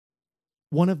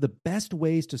One of the best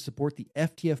ways to support the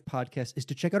FTF podcast is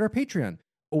to check out our Patreon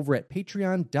over at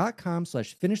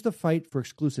patreon.com/finishthefight for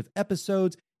exclusive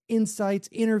episodes, insights,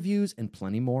 interviews, and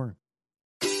plenty more.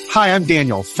 Hi, I'm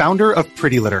Daniel, founder of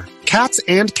Pretty Litter. Cats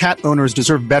and cat owners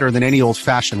deserve better than any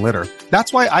old-fashioned litter.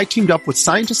 That's why I teamed up with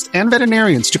scientists and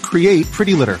veterinarians to create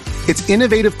Pretty Litter. Its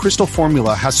innovative crystal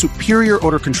formula has superior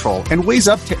odor control and weighs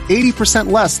up to 80%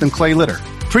 less than clay litter.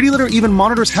 Pretty Litter even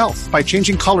monitors health by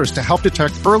changing colors to help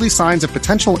detect early signs of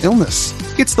potential illness.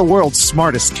 It's the world's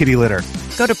smartest kitty litter.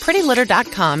 Go to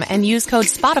prettylitter.com and use code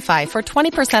SPOTIFY for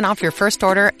 20% off your first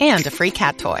order and a free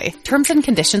cat toy. Terms and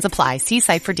conditions apply. See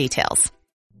site for details.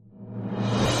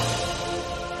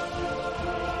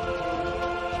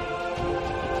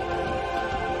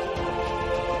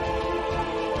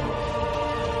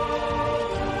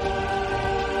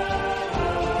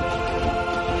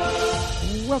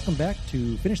 Welcome back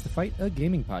to Finish the Fight, a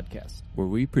gaming podcast, where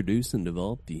we produce and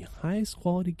develop the highest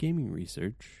quality gaming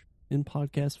research in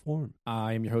podcast form.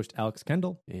 I am your host, Alex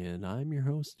Kendall. And I'm your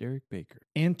host, Derek Baker.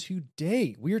 And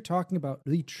today we are talking about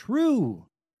the true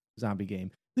zombie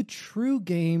game. The true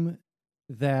game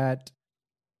that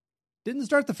didn't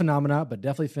start the phenomena, but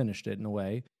definitely finished it in a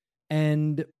way,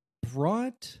 and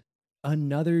brought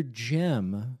another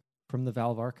gem from the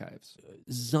Valve archives.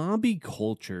 Zombie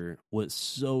culture was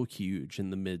so huge in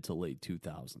the mid to late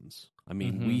 2000s. I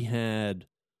mean, we had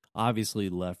obviously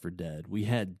Left 4 Dead. We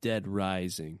had Dead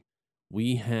Rising.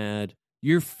 We had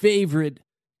your favorite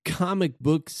comic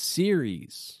book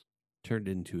series turned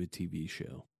into a TV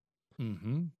show.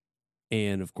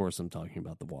 And of course, I'm talking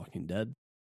about The Walking Dead.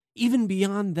 Even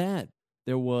beyond that,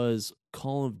 there was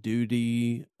Call of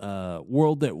Duty,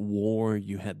 World at War.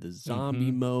 You had the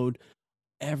zombie mode.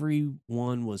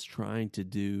 Everyone was trying to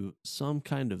do some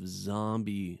kind of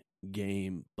zombie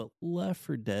game, but Left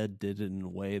 4 Dead did it in a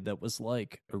way that was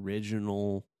like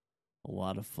original, a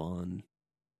lot of fun.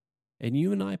 And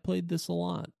you and I played this a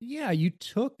lot. Yeah, you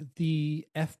took the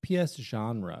FPS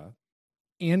genre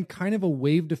and kind of a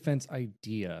wave defense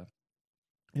idea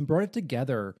and brought it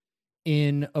together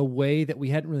in a way that we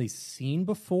hadn't really seen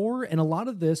before. And a lot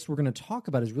of this we're going to talk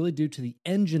about is really due to the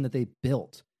engine that they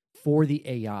built for the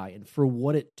AI and for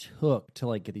what it took to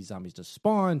like get these zombies to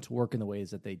spawn, to work in the ways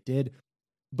that they did.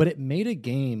 But it made a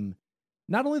game,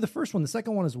 not only the first one, the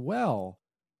second one as well,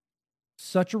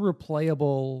 such a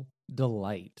replayable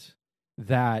delight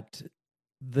that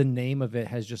the name of it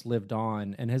has just lived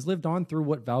on and has lived on through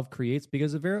what Valve creates,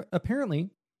 because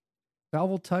apparently Valve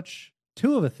will touch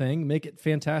two of a thing, make it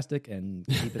fantastic, and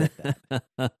keep it at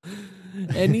that.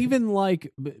 And even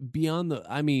like beyond the,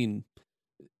 I mean,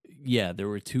 yeah, there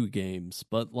were two games,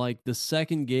 but like the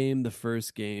second game, the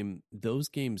first game, those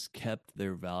games kept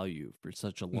their value for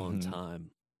such a long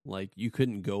time. Like you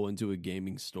couldn't go into a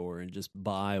gaming store and just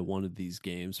buy one of these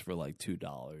games for like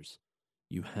 $2.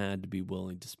 You had to be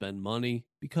willing to spend money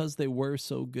because they were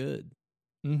so good.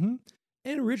 And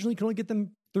originally you could only get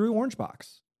them through Orange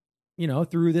Box, you know,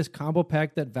 through this combo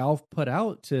pack that Valve put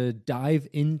out to dive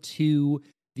into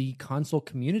the console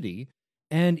community.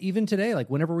 And even today, like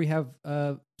whenever we have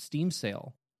a Steam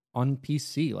sale on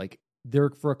PC, like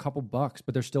they're for a couple bucks,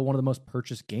 but they're still one of the most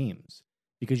purchased games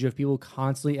because you have people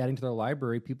constantly adding to their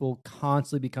library, people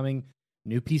constantly becoming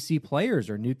new PC players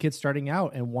or new kids starting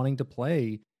out and wanting to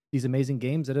play these amazing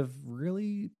games that have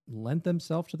really lent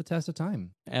themselves to the test of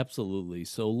time. Absolutely.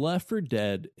 So Left 4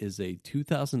 Dead is a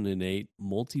 2008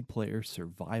 multiplayer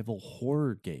survival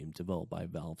horror game developed by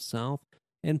Valve South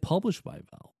and published by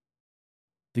Valve.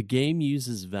 The game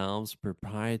uses Valve's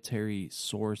proprietary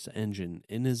Source engine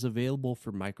and is available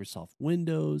for Microsoft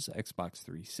Windows, Xbox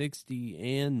 360,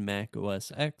 and Mac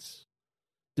OS X.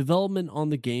 Development on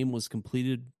the game was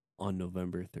completed on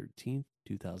November 13th,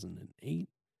 2008,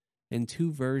 and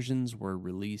two versions were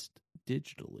released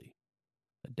digitally.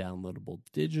 A downloadable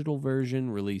digital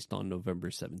version released on November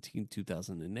 17th,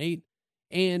 2008,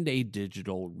 and a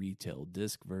digital retail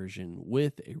disc version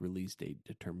with a release date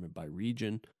determined by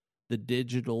region. The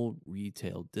digital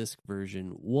retail disc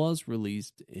version was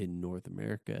released in North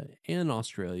America and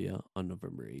Australia on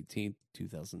November 18th,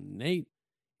 2008,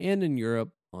 and in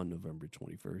Europe on November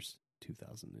 21st,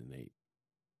 2008.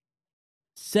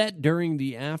 Set during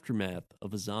the aftermath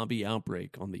of a zombie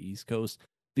outbreak on the East Coast,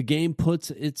 the game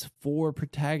puts its four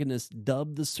protagonists,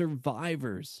 dubbed the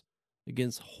Survivors,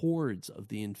 against hordes of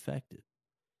the infected.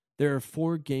 There are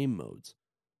four game modes.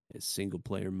 A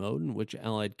single-player mode in which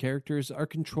allied characters are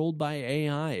controlled by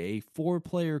AI, a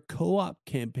 4-player co-op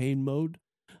campaign mode,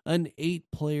 an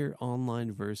 8-player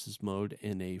online versus mode,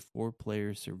 and a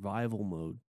 4-player survival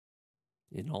mode.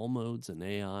 In all modes, an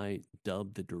AI,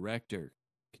 dubbed the Director,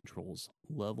 controls,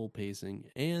 level pacing,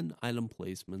 and item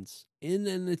placements in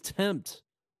an attempt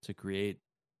to create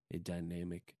a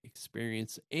dynamic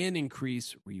experience and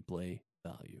increase replay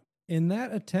value. In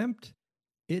that attempt,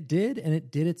 it did, and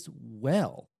it did it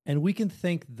well. And we can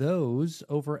thank those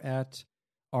over at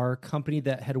our company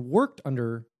that had worked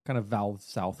under kind of Valve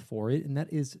South for it, and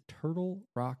that is Turtle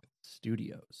Rock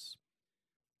Studios.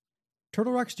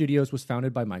 Turtle Rock Studios was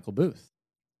founded by Michael Booth.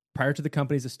 Prior to the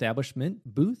company's establishment,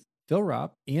 Booth, Phil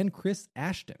Robb, and Chris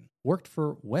Ashton worked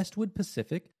for Westwood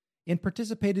Pacific and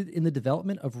participated in the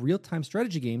development of real-time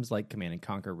strategy games like Command &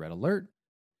 Conquer Red Alert.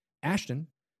 Ashton,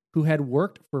 who had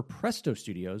worked for Presto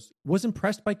Studios, was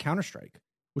impressed by Counter-Strike,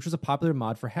 which was a popular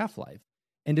mod for Half-Life,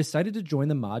 and decided to join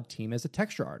the mod team as a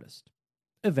texture artist.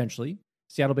 Eventually,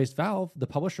 Seattle-based Valve, the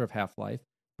publisher of Half-Life,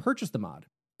 purchased the mod,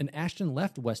 and Ashton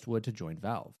left Westwood to join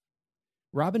Valve.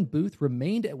 Robb and Booth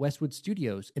remained at Westwood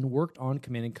Studios and worked on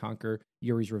Command & Conquer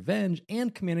Yuri's Revenge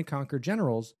and Command & Conquer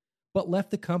Generals, but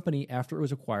left the company after it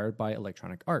was acquired by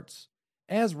Electronic Arts,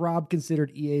 as Robb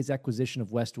considered EA's acquisition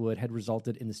of Westwood had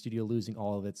resulted in the studio losing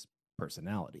all of its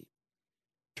personality.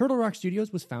 Turtle Rock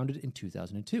Studios was founded in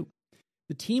 2002.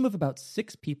 The team of about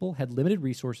 6 people had limited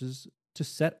resources to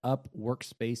set up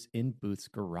workspace in Booth's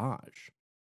garage.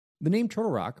 The name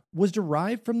Turtle Rock was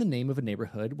derived from the name of a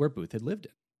neighborhood where Booth had lived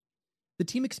in. The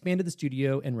team expanded the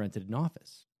studio and rented an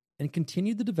office, and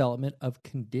continued the development of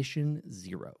Condition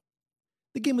Zero.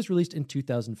 The game was released in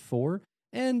 2004,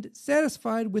 and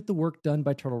satisfied with the work done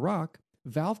by Turtle Rock,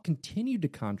 Valve continued to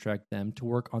contract them to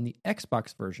work on the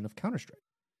Xbox version of Counter-Strike,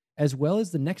 as well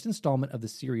as the next installment of the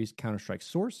series Counter-Strike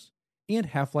Source and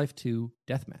Half-Life 2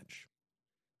 Deathmatch.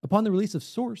 Upon the release of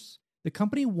Source, the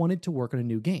company wanted to work on a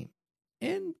new game,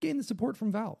 and gain the support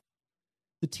from Valve.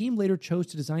 The team later chose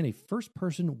to design a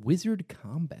first-person wizard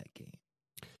combat game.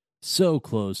 So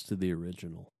close to the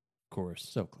original, of course.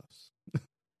 So close.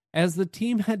 As the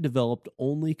team had developed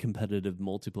only competitive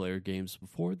multiplayer games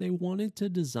before, they wanted to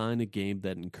design a game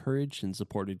that encouraged and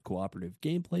supported cooperative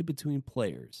gameplay between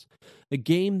players. A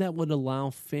game that would allow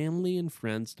family and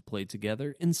friends to play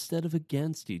together instead of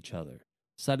against each other,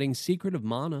 citing Secret of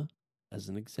Mana as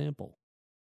an example.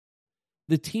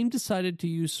 The team decided to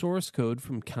use source code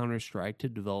from Counter-Strike to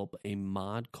develop a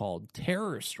mod called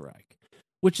Terror Strike,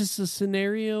 which is a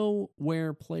scenario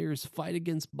where players fight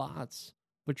against bots,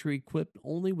 which are equipped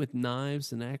only with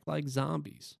knives and act like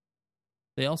zombies.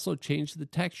 They also changed the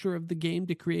texture of the game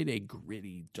to create a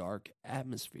gritty, dark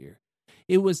atmosphere.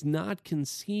 It was not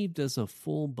conceived as a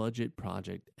full-budget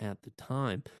project at the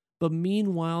time, but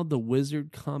meanwhile, the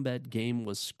Wizard Combat game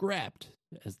was scrapped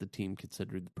as the team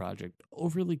considered the project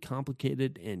overly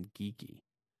complicated and geeky.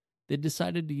 They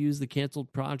decided to use the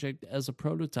canceled project as a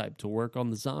prototype to work on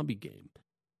the zombie game.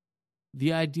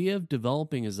 The idea of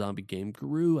developing a zombie game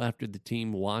grew after the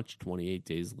team watched 28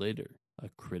 Days Later, a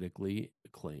critically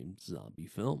acclaimed zombie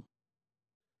film.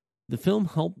 The film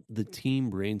helped the team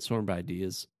brainstorm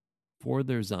ideas for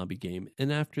their zombie game,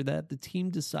 and after that, the team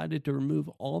decided to remove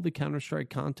all the Counter-Strike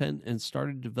content and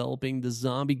started developing the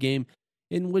zombie game,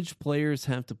 in which players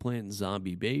have to plant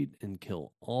zombie bait and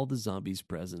kill all the zombies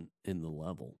present in the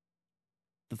level.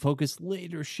 The focus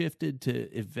later shifted to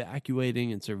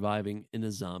evacuating and surviving in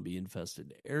a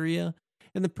zombie-infested area,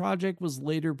 and the project was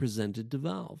later presented to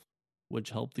Valve,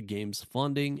 which helped the game's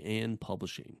funding and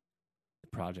publishing. The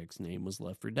project's name was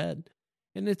Left 4 Dead,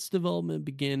 and its development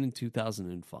began in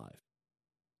 2005.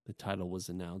 The title was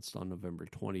announced on November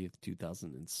 20th,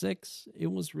 2006.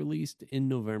 It was released in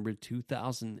November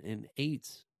 2008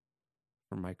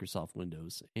 for Microsoft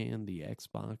Windows and the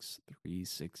Xbox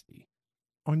 360.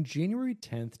 On January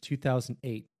 10th,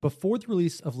 2008, before the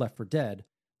release of Left 4 Dead,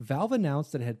 Valve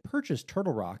announced that it had purchased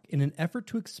Turtle Rock in an effort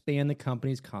to expand the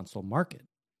company's console market.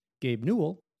 Gabe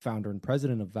Newell, founder and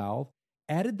president of Valve,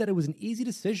 added that it was an easy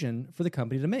decision for the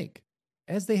company to make,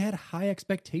 as they had high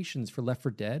expectations for Left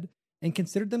 4 Dead and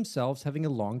considered themselves having a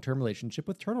long-term relationship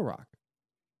with Turtle Rock.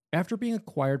 After being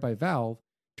acquired by Valve,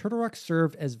 Turtle Rock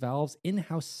served as Valve's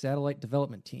in-house satellite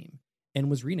development team and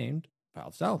was renamed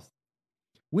Valve South.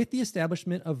 With the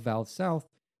establishment of Valve South,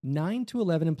 9 to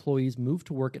 11 employees moved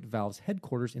to work at Valve's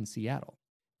headquarters in Seattle.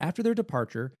 After their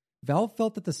departure, Valve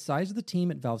felt that the size of the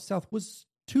team at Valve South was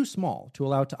too small to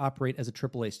allow it to operate as a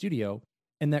AAA studio,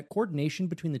 and that coordination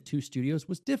between the two studios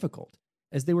was difficult,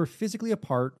 as they were physically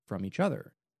apart from each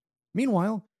other.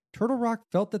 Meanwhile, Turtle Rock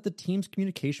felt that the team's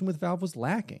communication with Valve was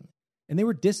lacking, and they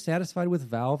were dissatisfied with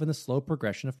Valve and the slow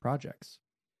progression of projects.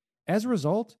 As a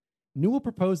result, Newell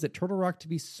proposed that Turtle Rock to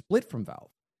be split from Valve,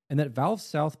 and that Valve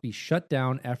South be shut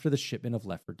down after the shipment of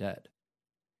Left 4 Dead.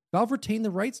 Valve retained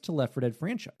the rights to Left 4 Dead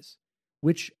franchise,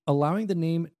 which, allowing the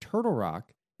name Turtle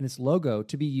Rock and its logo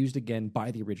to be used again by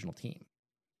the original team.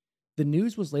 The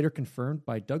news was later confirmed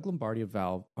by Doug Lombardi of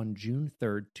Valve on June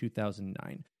 3rd,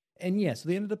 2009. And yeah, so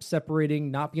they ended up separating,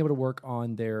 not being able to work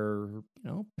on their,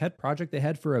 pet project they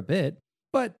had for a bit,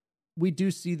 but we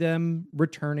do see them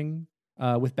returning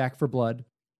with Back 4 Blood,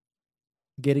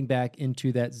 getting back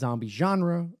into that zombie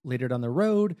genre later down the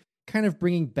road, kind of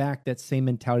bringing back that same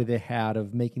mentality they had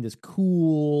of making this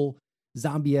cool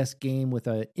zombie-esque game with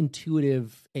an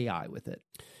intuitive AI with it.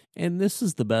 And this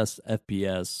is the best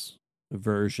FPS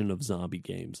version of zombie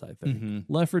games, I think. Mm-hmm.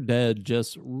 Left 4 Dead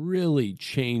just really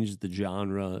changed the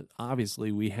genre.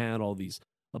 Obviously, we had all these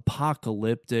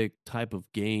apocalyptic type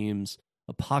of games,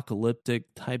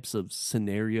 apocalyptic types of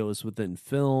scenarios within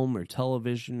film or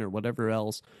television or whatever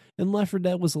else. And Left 4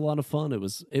 Dead was a lot of fun.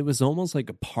 It was almost like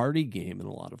a party game in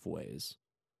a lot of ways.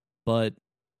 But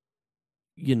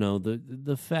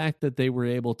the fact that they were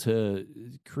able to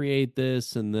create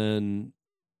this and then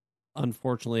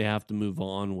unfortunately have to move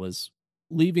on was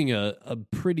leaving a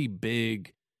pretty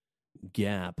big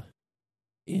gap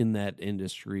in that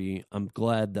industry. I'm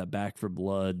glad that Back 4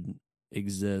 Blood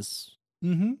exists,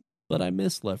 but I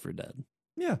miss Left 4 Dead.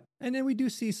 Yeah, and then we do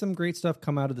see some great stuff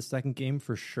come out of the second game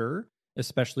for sure,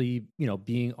 especially,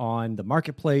 being on the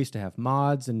marketplace to have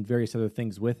mods and various other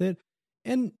things with it.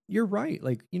 And you're right.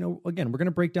 Like, again, we're going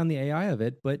to break down the AI of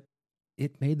it, but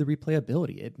it made the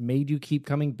replayability. It made you keep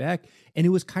coming back. And it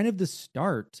was kind of the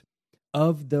start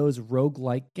of those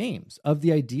roguelike games, of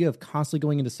the idea of constantly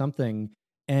going into something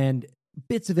and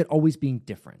bits of it always being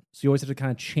different. So you always have to kind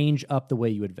of change up the way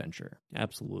you adventure.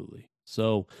 Absolutely.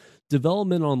 So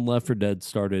development on Left 4 Dead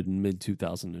started in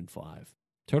mid-2005.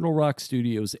 Turtle Rock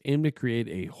Studios aimed to create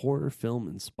a horror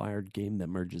film-inspired game that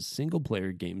merges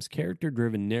single-player games'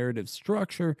 character-driven narrative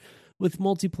structure with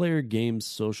multiplayer games'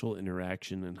 social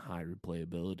interaction and high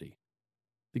replayability.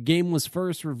 The game was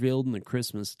first revealed in the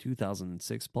Christmas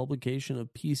 2006 publication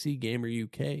of PC Gamer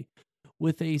UK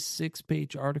with a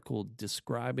 6-page article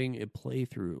describing a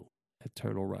playthrough at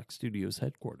Turtle Rock Studios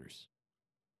headquarters.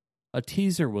 A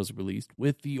teaser was released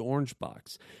with the Orange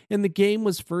Box, and the game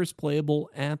was first playable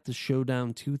at the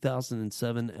Showdown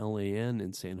 2007 LAN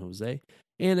in San Jose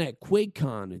and at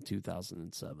QuakeCon in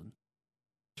 2007.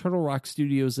 Turtle Rock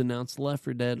Studios announced Left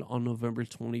 4 Dead on November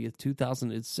 20th,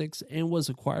 2006, and was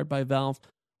acquired by Valve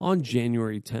on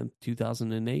January 10th,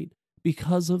 2008,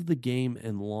 because of the game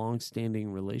and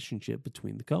long-standing relationship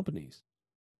between the companies.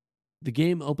 The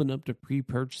game opened up to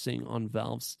pre-purchasing on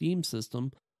Valve's Steam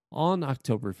system on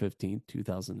October 15th,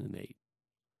 2008.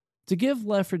 To give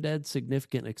Left 4 Dead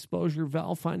significant exposure,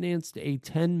 Valve financed a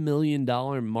 $10 million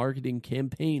marketing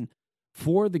campaign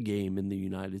for the game in the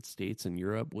United States and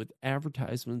Europe, with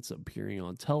advertisements appearing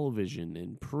on television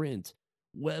and print,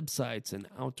 websites, and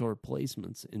outdoor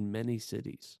placements in many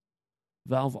cities.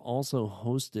 Valve also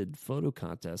hosted photo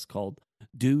contests called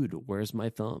Dude, Where's My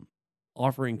Thumb?,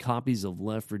 offering copies of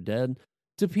Left 4 Dead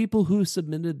to people who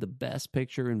submitted the best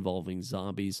picture involving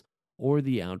zombies or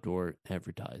the outdoor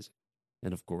advertising.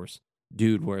 And of course,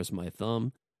 Dude, Where's My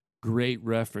Thumb? Great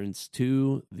reference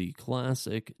to the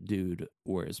classic Dude,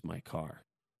 Where's My Car?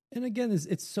 And again,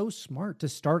 it's so smart to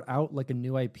start out like a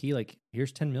new IP, like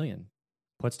here's 10 million.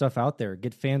 Put stuff out there,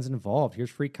 get fans involved.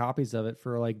 Here's free copies of it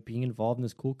for like being involved in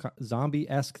this cool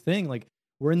zombie-esque thing. Like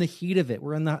we're in the heat of it.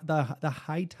 We're in the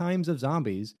high times of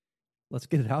zombies. Let's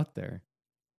get it out there.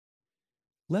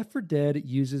 Left 4 Dead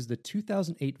uses the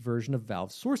 2008 version of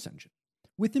Valve's Source Engine,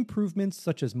 with improvements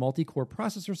such as multi-core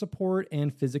processor support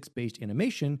and physics-based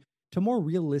animation to more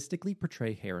realistically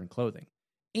portray hair and clothing,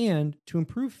 and to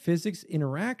improve physics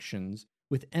interactions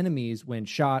with enemies when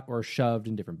shot or shoved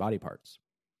in different body parts.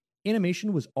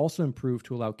 Animation was also improved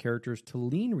to allow characters to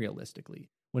lean realistically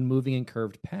when moving in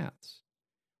curved paths.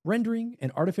 Rendering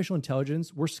and artificial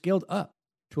intelligence were scaled up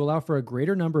to allow for a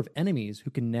greater number of enemies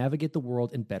who can navigate the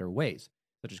world in better ways,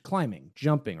 such as climbing,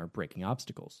 jumping, or breaking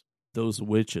obstacles. Those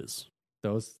witches.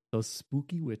 Those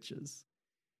spooky witches.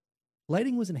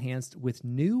 Lighting was enhanced with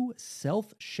new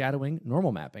self-shadowing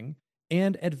normal mapping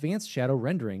and advanced shadow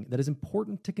rendering that is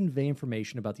important to convey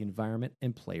information about the environment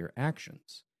and player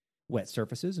actions. Wet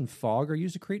surfaces and fog are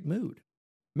used to create mood.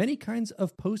 Many kinds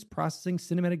of post-processing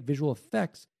cinematic visual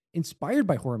effects inspired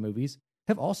by horror movies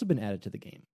have also been added to the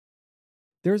game.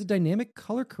 There is a dynamic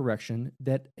color correction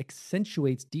that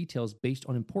accentuates details based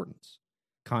on importance,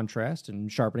 contrast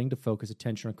and sharpening to focus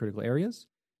attention on critical areas,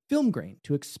 film grain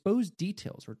to expose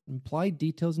details or implied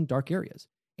details in dark areas,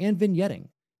 and vignetting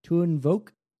to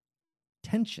invoke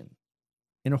tension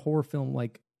in a horror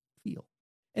film-like feel.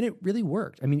 And it really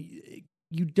worked. I mean,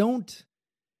 I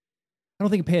don't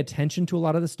think you pay attention to a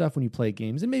lot of this stuff when you play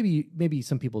games, and maybe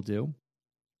some people do.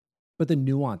 but the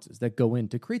nuances that go in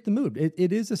to create the mood.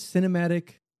 It is a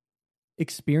cinematic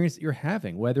experience that you're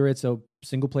having, whether it's a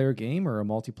single player game or a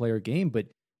multiplayer game, but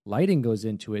lighting goes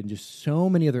into it, and just so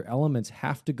many other elements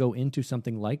have to go into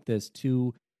something like this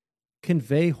to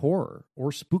convey horror or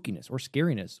spookiness or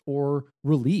scariness or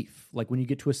relief. Like when you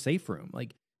get to a safe room,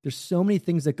 like there's so many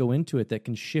things that go into it that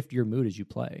can shift your mood as you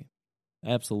play.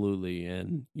 Absolutely.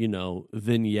 And,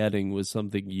 vignetting was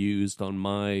something used on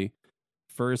my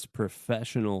first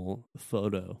professional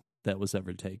photo that was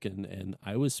ever taken, and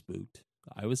I was spooked.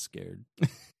 I was scared.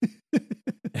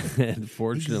 And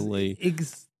fortunately,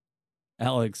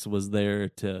 Alex was there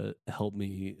to help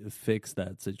me fix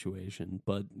that situation.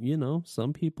 But,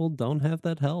 some people don't have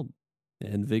that help.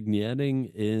 And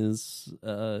vignetting is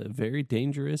very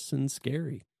dangerous and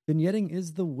scary. Vignetting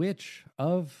is the witch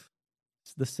of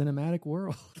the cinematic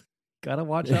world. Gotta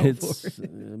watch out for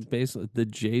it. Basically the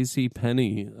J.C.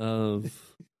 Penney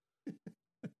of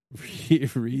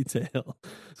retail.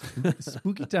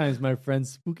 Spooky times, my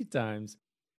friends. Spooky times.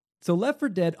 So Left 4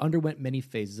 Dead underwent many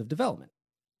phases of development.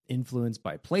 Influenced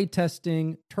by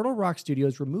playtesting, Turtle Rock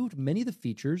Studios removed many of the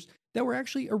features that were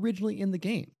actually originally in the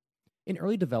game. In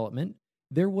early development,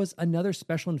 there was another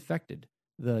special infected,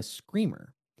 the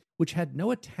Screamer, which had no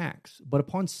attacks, but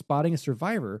upon spotting a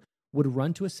survivor, would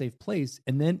run to a safe place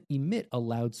and then emit a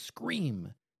loud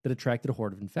scream that attracted a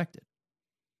horde of infected.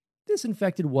 This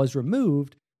infected was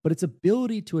removed, but its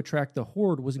ability to attract the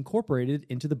horde was incorporated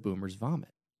into the Boomer's vomit.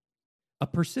 A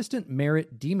persistent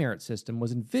merit-demerit system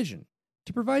was envisioned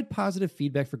to provide positive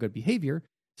feedback for good behavior,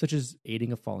 such as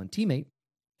aiding a fallen teammate,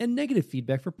 and negative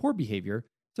feedback for poor behavior,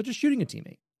 such as shooting a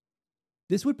teammate.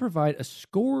 This would provide a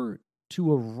score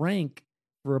to a rank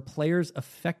for a player's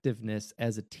effectiveness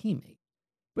as a teammate.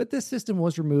 But this system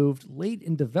was removed late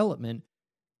in development,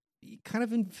 kind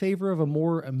of in favor of a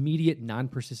more immediate,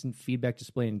 non-persistent feedback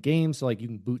display in games. So, like, you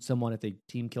can boot someone if they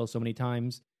team kill so many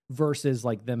times, versus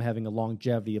like them having a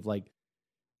longevity of like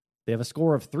they have a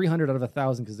score of 300 out of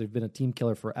 1,000 because they've been a team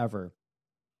killer forever,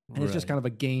 and it's just kind of a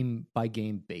game by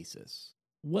game basis.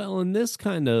 Well, and this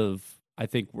kind of, I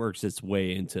think, works its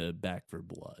way into Back 4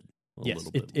 Blood.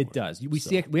 Yes, it does. We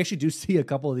actually do see a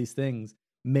couple of these things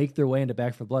make their way into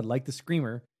Back 4 Blood, like the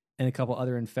Screamer and a couple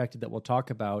other infected that we'll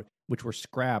talk about, which were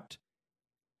scrapped,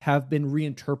 have been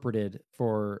reinterpreted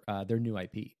for their new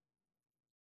IP.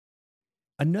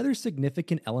 Another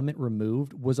significant element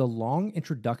removed was a long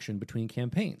introduction between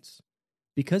campaigns.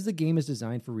 Because the game is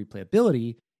designed for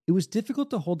replayability, it was difficult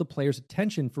to hold the player's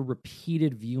attention for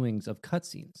repeated viewings of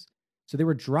cutscenes, so they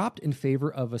were dropped in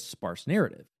favor of a sparse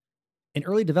narrative. In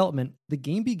early development, the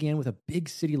game began with a big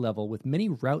city level with many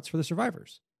routes for the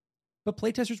survivors. But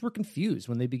playtesters were confused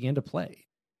when they began to play,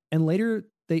 and later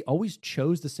they always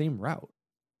chose the same route.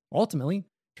 Ultimately,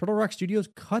 Turtle Rock Studios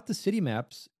cut the city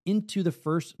maps into the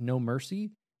first No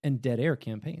Mercy and Dead Air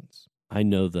campaigns. I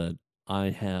know that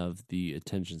I have the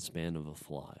attention span of a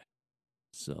fly,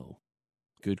 so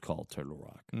good call, Turtle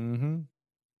Rock. Mm-hmm.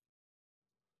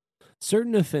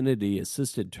 Certain Affinity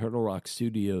assisted Turtle Rock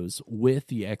Studios with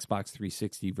the Xbox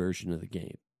 360 version of the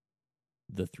game.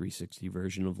 The 360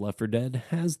 version of Left 4 Dead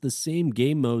has the same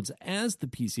game modes as the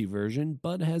PC version,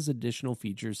 but has additional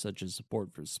features such as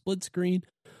support for split screen,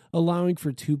 allowing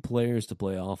for 2 players to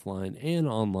play offline and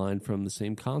online from the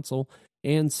same console,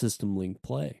 and system link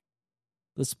play.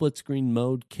 The split screen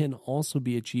mode can also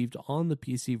be achieved on the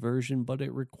PC version, but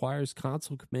it requires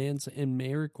console commands and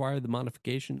may require the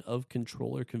modification of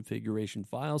controller configuration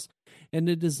files, and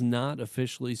it is not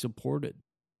officially supported.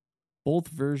 Both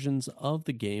versions of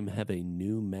the game have a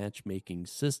new matchmaking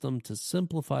system to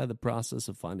simplify the process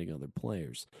of finding other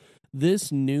players.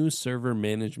 This new server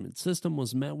management system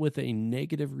was met with a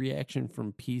negative reaction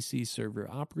from PC server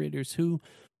operators who,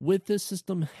 with this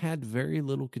system, had very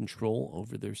little control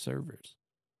over their servers.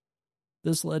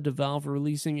 This led to Valve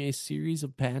releasing a series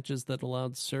of patches that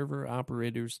allowed server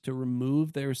operators to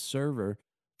remove their server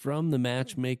from the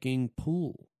matchmaking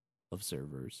pool of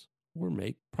servers or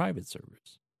make private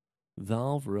servers.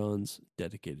 Valve runs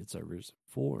dedicated servers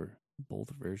for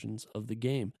both versions of the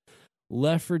game.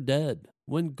 Left 4 Dead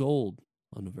went gold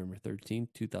on November 13th,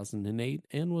 2008,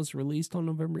 and was released on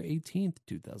November 18th,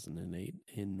 2008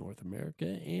 in North America,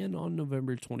 and on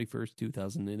November 21st,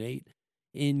 2008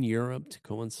 in Europe to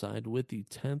coincide with the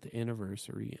 10th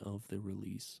anniversary of the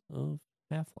release of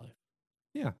Half-Life.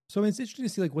 Yeah, so it's interesting to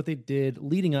see like what they did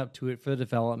leading up to it for the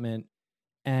development,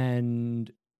 and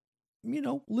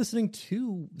listening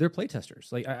to their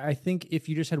playtesters. Like, I think if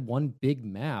you just had one big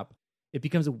map, it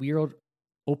becomes a weird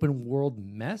open world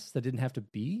mess that didn't have to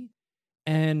be.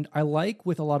 And I like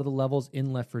with a lot of the levels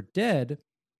in Left 4 Dead,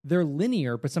 they're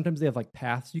linear, but sometimes they have like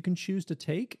paths you can choose to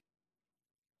take.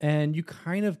 And you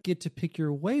kind of get to pick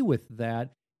your way with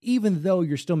that, even though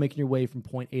you're still making your way from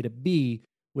point A to B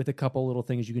with a couple little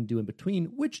things you can do in between,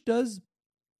 which does,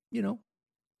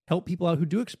 help people out who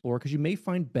do explore, because you may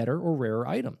find better or rarer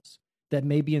items that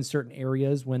may be in certain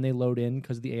areas when they load in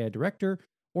because of the AI director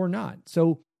or not.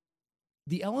 So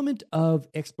the element of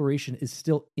exploration is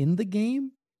still in the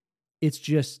game. It's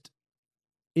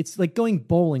like going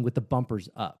bowling with the bumpers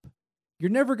up.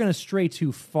 You're never going to stray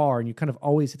too far, and you kind of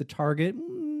always hit the target.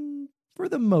 For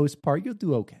the most part, you'll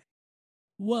do okay.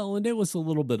 Well, and it was a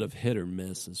little bit of hit or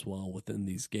miss as well within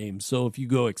these games. So if you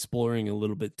go exploring a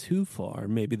little bit too far,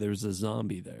 maybe there's a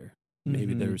zombie there.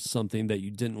 Maybe there's something that you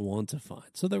didn't want to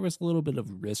find. So there was a little bit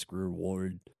of risk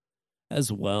reward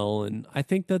as well. And I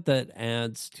think that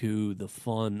adds to the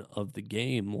fun of the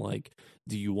game. Like,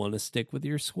 do you want to stick with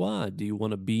your squad? Do you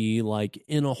want to be like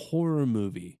in a horror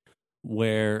movie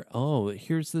where,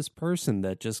 here's this person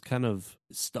that just kind of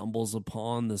stumbles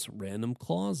upon this random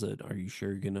closet. Are you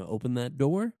sure you're going to open that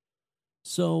door?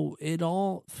 So it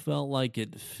all felt like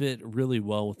it fit really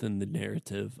well within the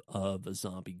narrative of a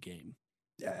zombie game.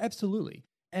 Absolutely.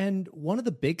 And one of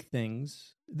the big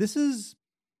things, this is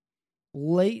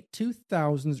late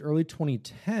 2000s, early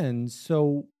 2010s,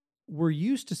 so we're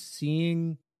used to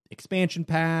seeing expansion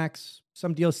packs,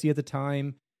 some DLC at the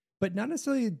time, but not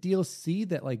necessarily a DLC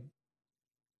that like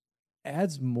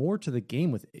adds more to the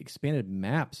game with expanded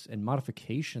maps and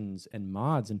modifications and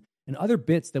mods and other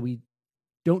bits that we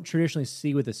don't traditionally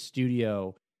see with a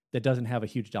studio that doesn't have a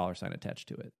huge dollar sign attached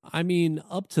to it. I mean,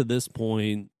 up to this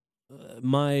point,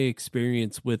 my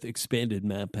experience with expanded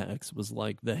map packs was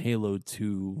like the Halo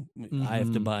 2. I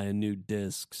have to buy a new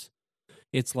discs.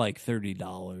 It's like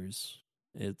 $30.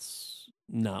 It's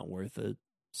not worth it.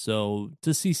 So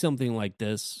to see something like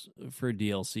this for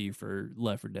DLC for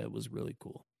Left 4 Dead was really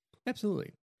cool.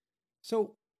 Absolutely.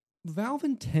 So Valve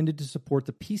intended to support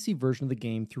the PC version of the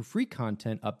game through free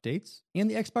content updates and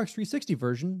the Xbox 360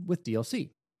 version with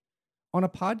DLC. On a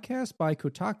podcast by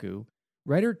Kotaku,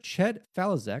 writer Chet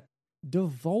Falazek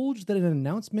divulged that an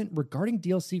announcement regarding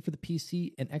DLC for the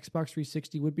PC and Xbox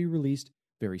 360 would be released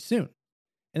very soon,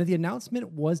 and that the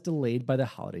announcement was delayed by the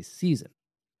holiday season.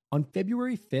 On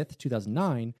February 5th,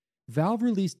 2009, Valve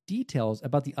released details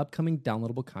about the upcoming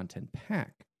downloadable content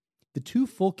pack. The 2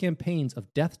 full campaigns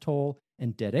of Death Toll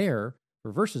and Dead Air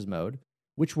for Versus mode,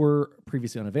 which were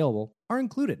previously unavailable, are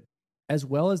included, as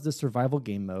well as the survival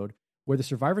game mode, where the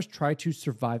survivors try to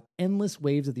survive endless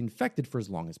waves of the infected for as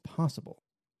long as possible.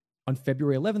 On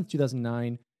February 11th,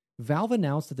 2009, Valve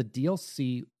announced that the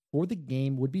DLC for the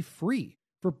game would be free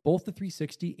for both the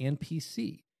 360 and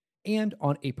PC, and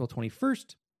on April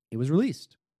 21st, it was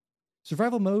released.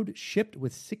 Survival mode shipped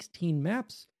with 16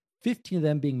 maps, 15 of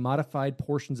them being modified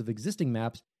portions of existing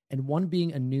maps, and 1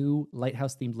 being a new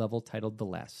Lighthouse-themed level titled The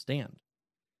Last Stand.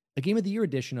 A Game of the Year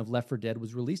edition of Left 4 Dead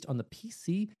was released on the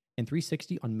PC and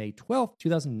 360 on May 12th,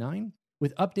 2009,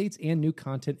 with updates and new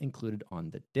content included on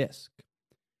the disc.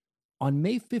 On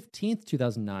May 15th,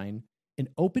 2009, an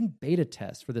open beta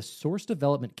test for the Source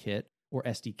Development Kit, or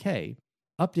SDK,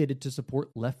 updated to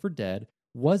support Left 4 Dead,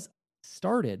 was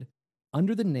started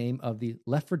under the name of the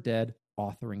Left 4 Dead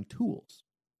Authoring Tools.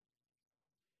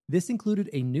 This included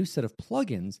a new set of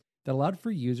plugins that allowed for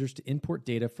users to import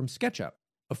data from SketchUp,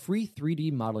 a free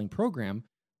 3D modeling program,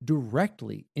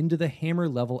 directly into the Hammer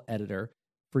level editor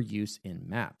for use in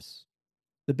maps.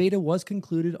 The beta was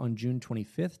concluded on June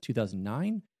 25th,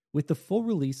 2009, with the full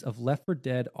release of Left 4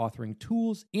 Dead authoring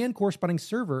tools and corresponding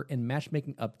server and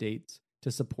matchmaking updates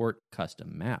to support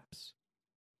custom maps.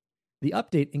 The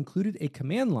update included a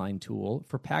command line tool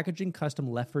for packaging custom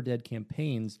Left 4 Dead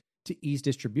campaigns to ease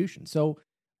distribution. So,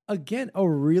 again, a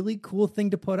really cool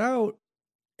thing to put out.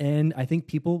 And I think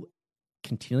people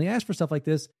continually ask for stuff like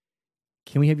this.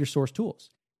 Can we have your source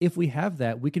tools? If we have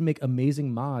that, we can make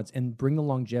amazing mods and bring the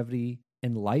longevity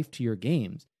and life to your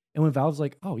games. And when Valve's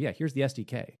like, oh yeah, here's the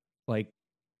SDK, like,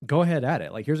 go ahead at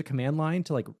it. Like, here's a command line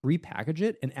to like repackage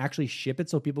it and actually ship it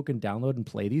so people can download and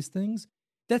play these things.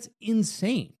 That's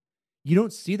insane. You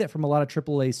don't see that from a lot of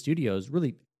AAA studios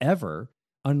really ever,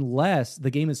 unless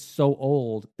the game is so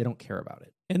old they don't care about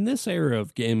it. And this era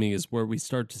of gaming is where we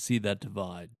start to see that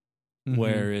divide,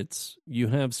 where it's you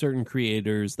have certain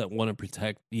creators that want to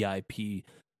protect the IP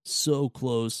so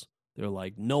close. They're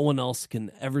like, no one else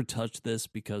can ever touch this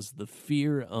because the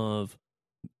fear of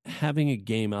having a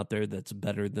game out there that's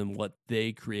better than what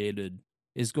they created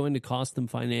is going to cost them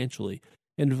financially.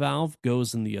 And Valve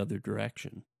goes in the other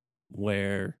direction,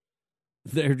 where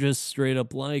they're just straight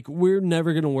up like, we're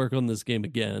never going to work on this game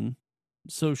again.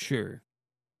 So sure,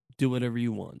 do whatever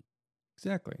you want.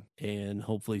 Exactly. And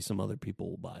hopefully some other people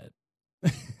will buy it.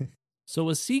 So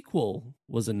a sequel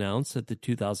was announced at the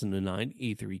 2009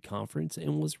 E3 conference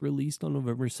and was released on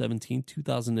November 17,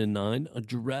 2009,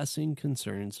 addressing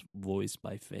concerns voiced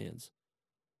by fans.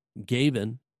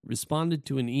 Gaben responded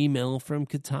to an email from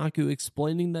Kotaku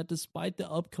explaining that despite the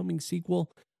upcoming sequel,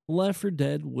 Left 4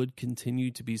 Dead would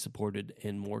continue to be supported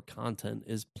and more content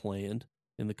is planned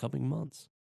in the coming months.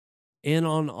 And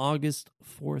on August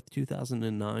 4th,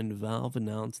 2009, Valve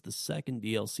announced the second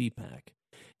DLC pack.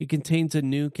 It contains a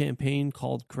new campaign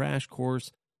called Crash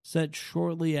Course, set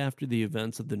shortly after the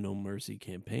events of the No Mercy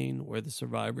campaign, where the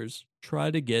survivors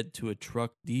try to get to a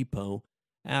truck depot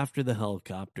after the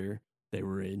helicopter they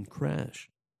were in crashed.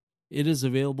 It is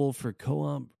available for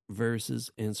co-op,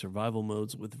 versus, and survival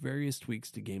modes with various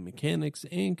tweaks to game mechanics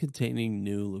and containing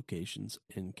new locations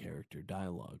and character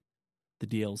dialogue. The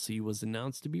DLC was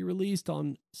announced to be released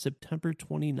on September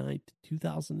 29th,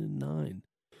 2009,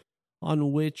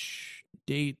 on which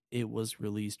date it was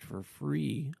released for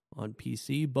free on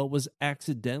PC, but was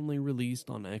accidentally released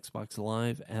on Xbox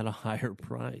Live at a higher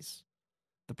price.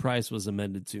 The price was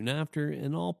amended soon after,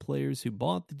 and all players who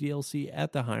bought the DLC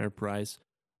at the higher price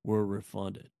were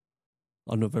refunded.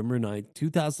 On November 9th,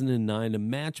 2009, a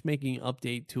matchmaking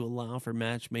update to allow for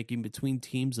matchmaking between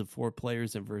teams of 4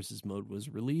 players in Versus mode was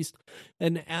released.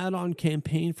 An add-on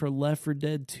campaign for Left 4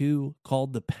 Dead 2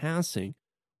 called The Passing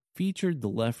featured the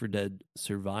Left 4 Dead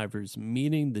survivors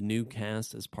meeting the new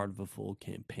cast as part of a full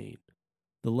campaign.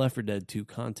 The Left 4 Dead 2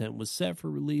 content was set for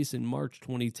release in March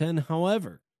 2010,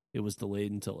 however, it was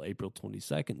delayed until April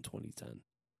 22nd, 2010.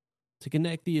 To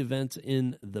connect the events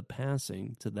in The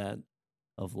Passing to that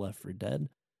of Left 4 Dead,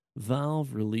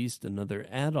 Valve released another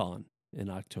add-on in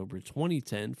October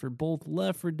 2010 for both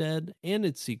Left 4 Dead and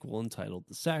its sequel entitled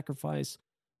The Sacrifice.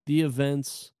 The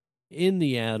events in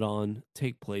the add-on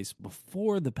take place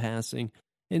before The Passing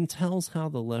and tells how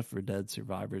the Left 4 Dead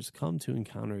survivors come to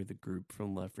encounter the group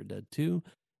from Left 4 Dead 2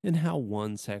 and how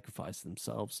one sacrificed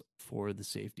themselves for the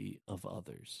safety of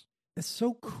others. It's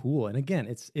so cool. And again,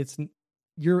 it's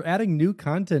you're adding new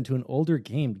content to an older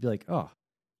game to be like, oh,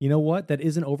 you know what? That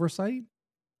is an oversight.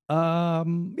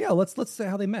 Yeah, let's say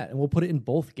how they met, and we'll put it in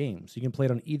both games. You can play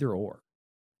it on either or.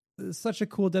 It's such a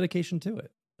cool dedication to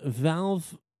it.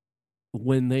 Valve,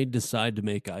 when they decide to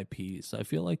make IPs, I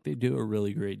feel like they do a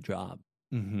really great job.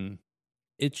 Mm-hmm.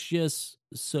 It's just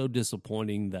so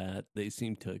disappointing that they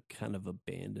seem to kind of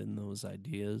abandon those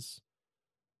ideas.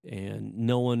 And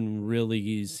no one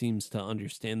really seems to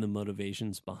understand the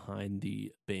motivations behind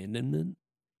the abandonment.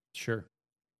 Sure.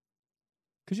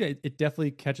 Because, yeah, it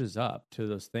definitely catches up to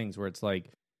those things where it's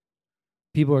like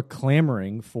people are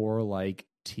clamoring for like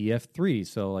TF3,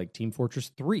 so like Team Fortress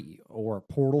 3 or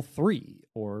Portal 3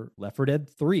 or Left 4 Dead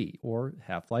 3 or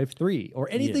Half-Life 3 or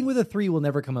anything with a 3 will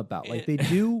never come about. Like they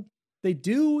do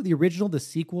the original, the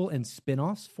sequel, and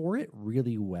spin-offs for it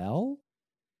really well.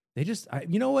 They just,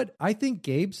 you know what? I think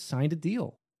Gabe signed a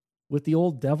deal with the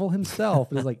old devil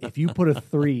himself. It was like, if you put a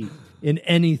 3 in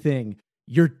anything,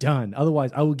 you're done.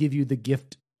 Otherwise, I will give you the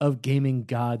gift of gaming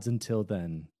gods until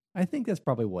then. I think that's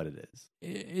probably what it is.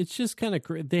 It's just kind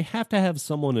of, they have to have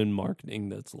someone in marketing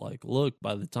that's like, look,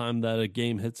 by the time that a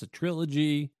game hits a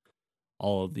trilogy,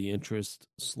 all of the interest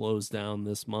slows down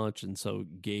this much. And so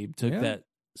Gabe took that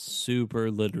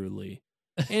super literally.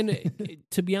 And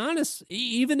to be honest,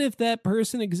 even if that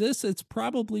person exists, it's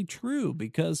probably true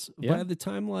because by the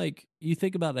time like you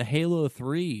think about a Halo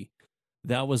 3,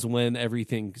 that was when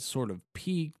everything sort of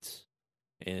peaked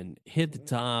and hit the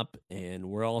top, and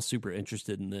we're all super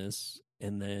interested in this.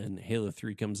 And then Halo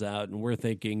 3 comes out, and we're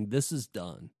thinking, this is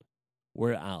done.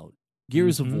 We're out.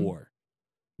 Gears of War.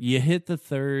 You hit the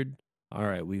third. All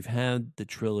right, we've had the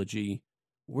trilogy.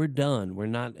 We're done. We're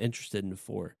not interested in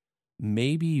 4.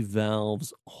 Maybe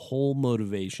Valve's whole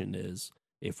motivation is,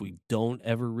 if we don't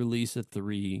ever release a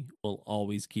 3, we'll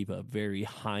always keep a very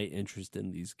high interest in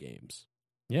these games.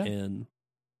 Yeah. And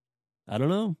I don't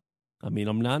know. I mean,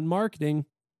 I'm not in marketing,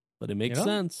 but it makes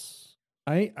sense.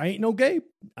 I ain't no Gabe.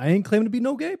 I ain't claiming to be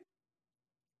no Gabe.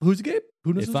 Who's Gabe?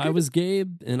 Who knows? If I was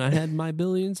Gabe and I had my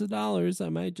billions of dollars, I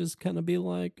might just kind of be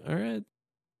like, all right,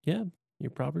 yeah, you're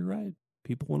probably right.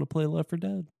 People want to play Left 4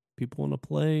 Dead. People want to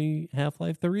play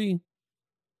Half-Life 3.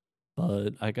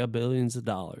 But I got billions of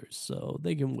dollars, so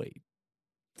they can wait.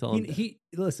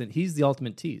 Listen, he's the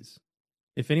ultimate tease.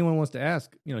 If anyone wants to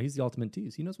ask, he's the ultimate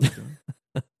tease. He knows what he's doing.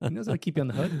 He knows how to keep you on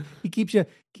the hook. He keeps you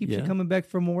coming back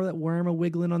for more. That worm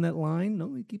wiggling on that line.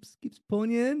 No, he keeps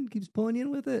pulling you in. Keeps pulling you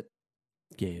in with it.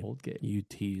 Gabe, old Gabe, you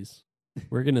tease.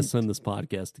 We're gonna send this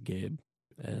podcast to Gabe.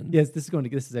 And yes, this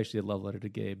is actually a love letter to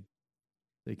Gabe.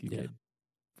 Thank you, Gabe,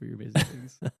 for your amazing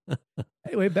things.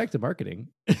 Anyway, back to marketing.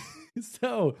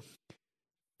 So,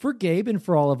 For Gabe and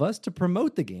for all of us to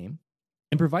promote the game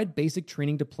and provide basic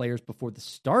training to players before the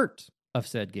start of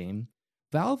said game,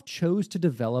 Valve chose to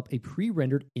develop a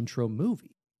pre-rendered intro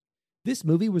movie. This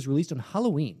movie was released on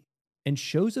Halloween and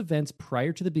shows events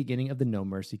prior to the beginning of the No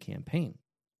Mercy campaign.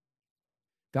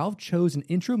 Valve chose an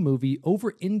intro movie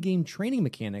over in-game training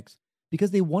mechanics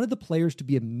because they wanted the players to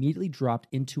be immediately dropped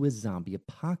into a zombie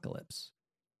apocalypse.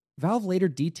 Valve later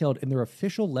detailed in their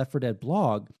official Left 4 Dead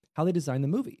blog how they designed the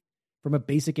movie, from a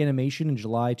basic animation in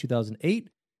July 2008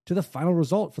 to the final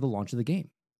result for the launch of the game.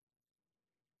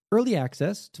 Early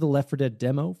access to the Left 4 Dead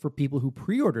demo for people who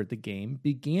pre-ordered the game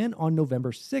began on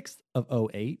November 6th of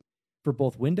 2008 for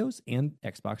both Windows and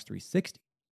Xbox 360.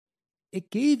 It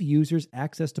gave users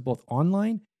access to both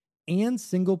online and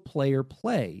single-player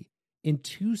play in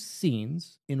 2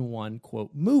 scenes in one,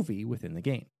 quote, movie within the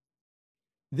game.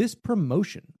 This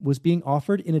promotion was being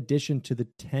offered in addition to the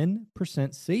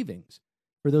 10% savings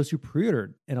for those who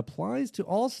pre-ordered and applies to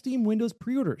all Steam Windows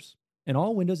pre-orders and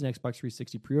all Windows and Xbox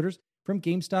 360 pre-orders from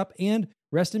GameStop and,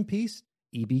 rest in peace,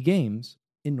 EB Games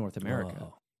in North America.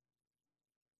 Oh.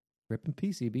 Rip in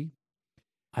peace, EB.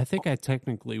 I think I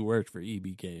technically worked for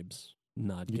EB Games,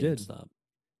 not You did. GameStop.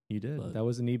 You did. But- That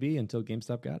was an EB until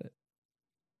GameStop got it.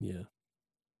 Yeah.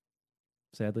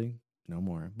 Sadly, no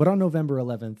more. But on November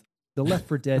 11th, the Left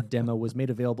 4 Dead demo was made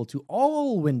available to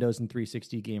all Windows and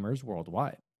 360 gamers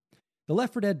worldwide. The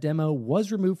Left 4 Dead demo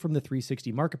was removed from the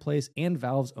 360 marketplace and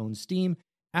Valve's own Steam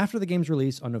after the game's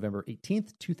release on November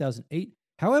 18th, 2008.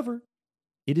 However,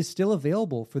 it is still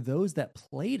available for those that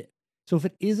played it. So if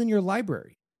it is in your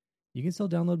library, you can still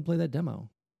download and play that demo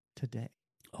today.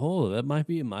 Oh, that might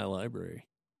be in my library.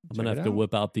 I'm Check going it to have to out.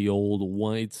 whip out the old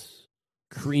white,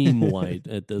 cream white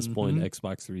at this point, Mhm.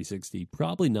 Xbox 360.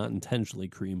 Probably not intentionally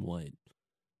cream white.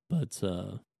 But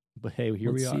But hey,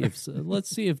 here we are. let's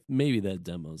see if maybe that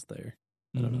demo's there.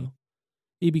 I don't Mhm. know.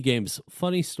 EB Games.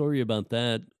 Funny story about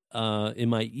that. In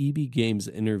my EB Games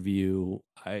interview,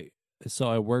 I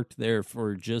worked there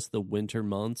for just the winter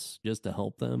months, just to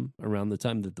help them around the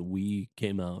time that the Wii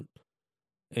came out.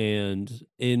 And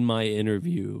in my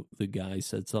interview, the guy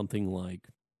said something like,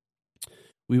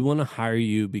 "We want to hire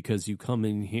you because you come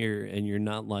in here and you're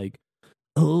not like,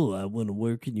 oh, I want to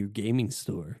work in your gaming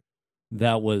store."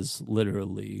 That was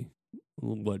literally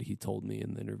what he told me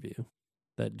in the interview.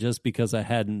 That just because I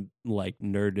hadn't like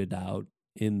nerded out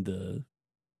in the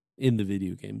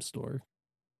video game store,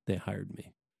 they hired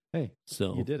me. Hey,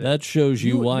 So you did it. that shows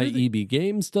you You're why the- EB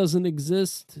Games doesn't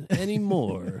exist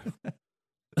anymore.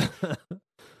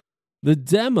 The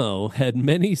demo had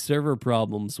many server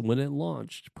problems when it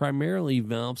launched, primarily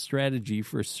Valve's strategy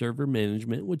for server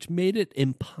management, which made it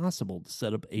impossible to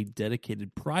set up a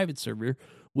dedicated private server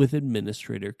with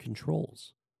administrator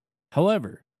controls.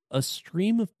 However, a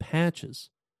stream of patches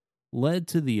led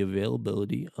to the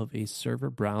availability of a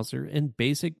server browser and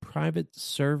basic private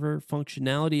server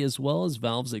functionality, as well as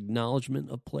Valve's acknowledgement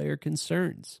of player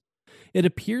concerns. It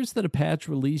appears that a patch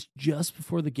released just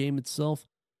before the game itself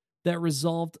that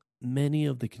resolved many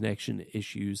of the connection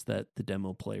issues that the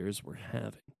demo players were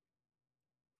having.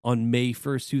 On May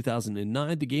 1st,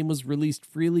 2009, the game was released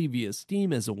freely via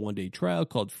Steam as a one-day trial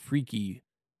called Freaky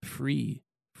Free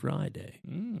Friday.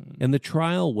 And the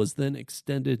trial was then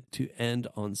extended to end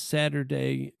on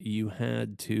Saturday. You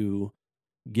had to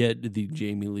get the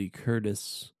Jamie Lee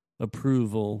Curtis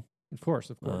approval Of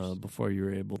course. before you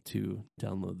were able to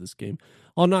download this game.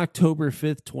 On October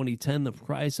 5th, 2010, the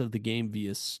price of the game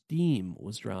via Steam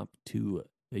was dropped to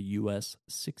a US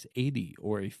 $680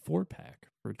 or a 4-pack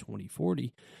for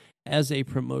 $20.40 as a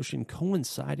promotion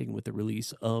coinciding with the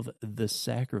release of The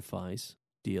Sacrifice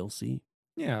DLC.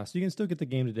 Yeah, so you can still get the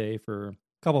game today for a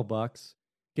couple bucks.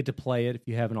 Get to play it if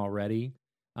you haven't already.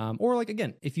 Or like,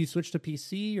 again, if you switch to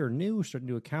PC or start a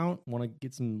new account, want to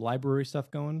get some library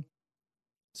stuff going,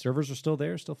 servers are still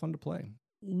there, still fun to play.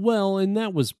 Well, and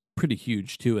that was pretty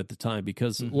huge too at the time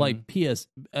because Mhm. like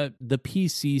the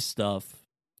PC stuff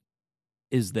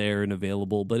is there and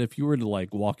available, but if you were to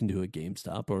like walk into a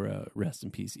GameStop or a rest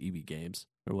in peace EB Games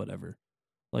or whatever,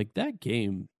 like that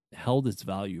game held its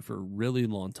value for a really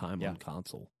long time on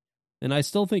console. And I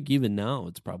still think even now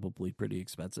it's probably pretty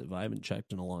expensive. I haven't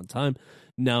checked in a long time.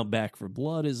 Now Back for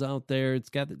Blood is out there. It's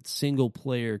got that single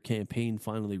player campaign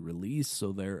finally released,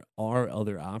 so there are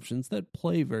other options that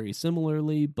play very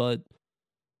similarly, but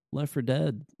Left 4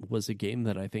 Dead was a game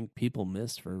that I think people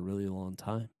missed for a really long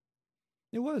time.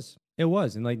 It was.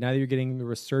 And like now you're getting the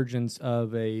resurgence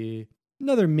of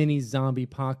another mini zombie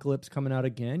apocalypse coming out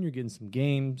again. You're getting some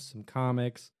games, some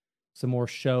comics, some more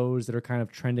shows that are kind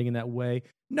of trending in that way.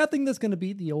 Nothing that's going to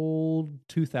be the old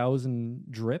 2000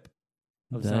 drip,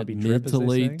 of that zombie mid drip, to as they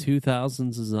late say.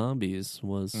 2000s zombies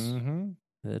was Mm-hmm.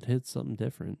 that hit something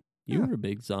different. You Yeah. were a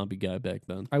big zombie guy back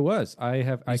then. I was. I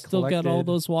still got all collected-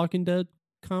 those Walking Dead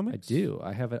comics? I do.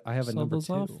 I have a Sell number those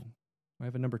 2. off? I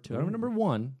have a number 2. I don't have a Oh. number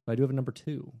 1, but I do have a number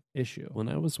 2 issue. When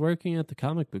I was working at the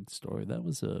comic book store, that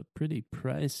was a pretty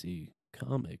pricey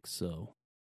comic, so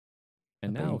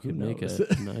And I bet now you who could make knows?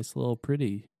 a nice little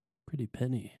pretty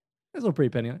penny There's a little pretty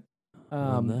penny on it.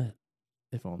 on that.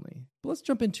 If only. But let's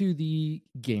jump into the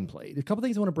gameplay. A couple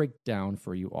things I want to break down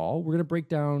for you all. We're going to break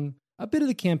down a bit of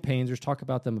the campaigns, just talk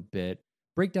about them a bit,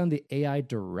 break down the AI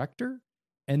director,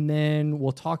 and then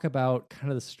we'll talk about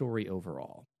kind of the story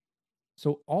overall.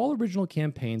 So all original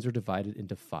campaigns are divided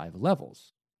into 5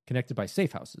 levels, connected by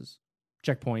safe houses,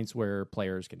 checkpoints where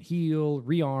players can heal,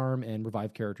 rearm, and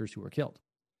revive characters who are killed.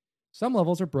 Some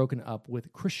levels are broken up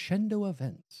with crescendo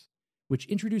events, which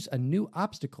introduce a new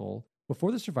obstacle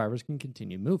before the survivors can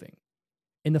continue moving.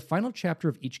 In the final chapter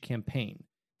of each campaign,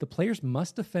 the players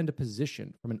must defend a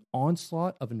position from an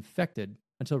onslaught of infected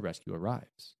until rescue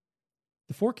arrives.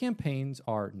 The 4 campaigns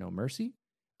are No Mercy,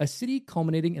 a city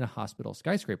culminating in a hospital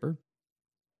skyscraper,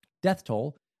 Death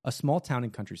Toll, a small town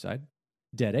and countryside,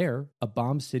 Dead Air, a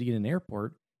bombed city and an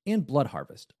airport, and Blood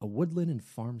Harvest, a woodland and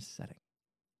farm setting.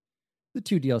 The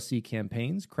 2 DLC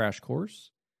campaigns, Crash Course,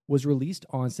 was released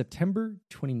on September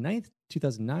 29th,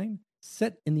 2009,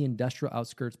 set in the industrial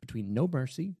outskirts between No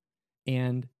Mercy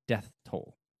and Death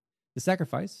Toll. The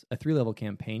Sacrifice, a 3-level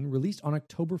campaign, released on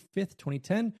October 5th,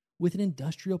 2010, with an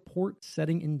industrial port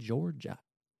setting in Georgia.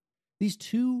 These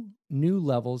 2 new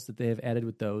levels that they have added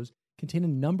with those contain a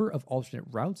number of alternate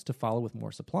routes to follow with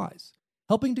more supplies,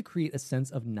 helping to create a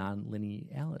sense of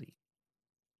non-linearity,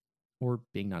 or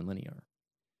being non-linear.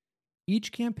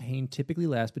 Each campaign typically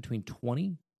lasts between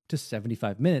 20 to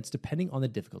 75 minutes, depending on the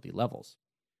difficulty levels.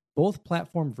 Both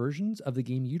platform versions of the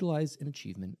game utilize an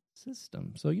achievement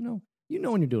system, so you know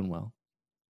when you're doing well.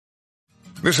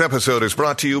 This episode is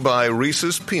brought to you by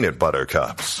Reese's Peanut Butter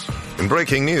Cups. In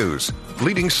breaking news,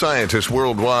 leading scientists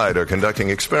worldwide are conducting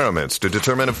experiments to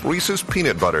determine if Reese's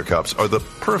Peanut Butter Cups are the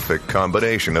perfect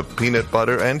combination of peanut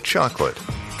butter and chocolate.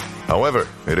 However,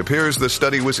 it appears the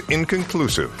study was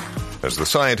inconclusive, as the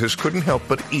scientists couldn't help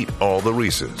but eat all the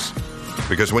Reese's.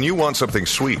 Because when you want something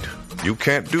sweet, you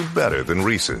can't do better than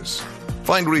Reese's.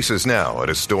 Find Reese's now at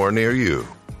a store near you.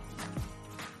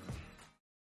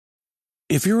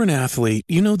 If you're an athlete,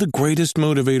 you know the greatest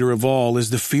motivator of all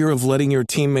is the fear of letting your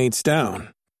teammates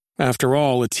down. After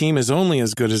all, a team is only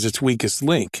as good as its weakest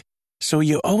link. So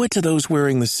you owe it to those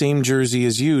wearing the same jersey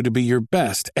as you to be your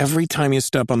best every time you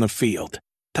step on the field.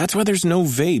 That's why there's no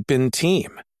vape in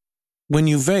team. When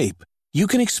you vape, you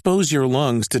can expose your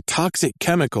lungs to toxic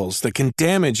chemicals that can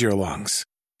damage your lungs.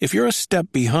 If you're a step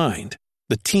behind,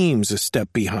 the team's a step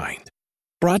behind.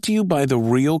 Brought to you by The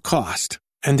Real Cost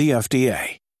and the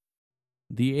FDA.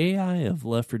 The AI of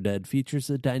Left 4 Dead features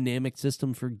a dynamic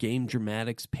system for game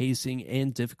dramatics, pacing,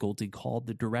 and difficulty called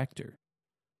the Director.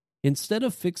 Instead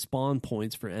of fixed spawn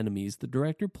points for enemies, the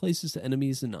Director places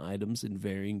enemies and items in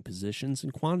varying positions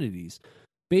and quantities,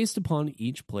 based upon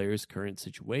each player's current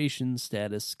situation,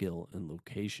 status, skill, and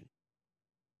location,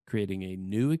 creating a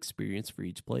new experience for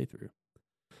each playthrough.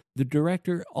 The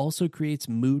Director also creates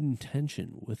mood and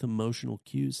tension with emotional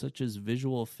cues such as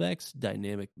visual effects,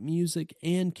 dynamic music,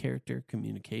 and character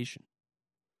communication.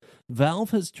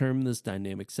 Valve has termed this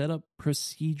dynamic setup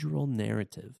procedural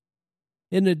narrative.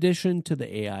 In addition to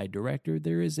the AI Director,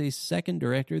 there is a second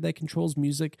Director that controls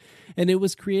music, and it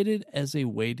was created as a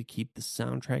way to keep the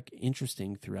soundtrack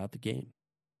interesting throughout the game.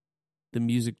 The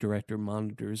Music Director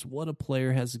monitors what a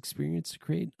player has experienced to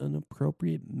create an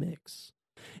appropriate mix,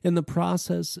 and the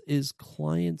process is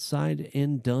client-side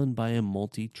and done by a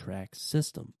multi-track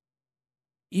system.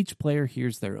 Each player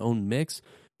hears their own mix,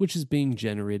 which is being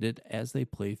generated as they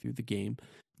play through the game.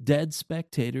 Dead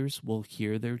spectators will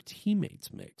hear their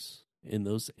teammates' mix in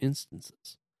those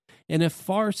instances. And a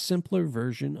far simpler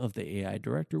version of the AI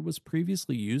Director was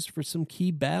previously used for some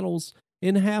key battles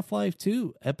in Half-Life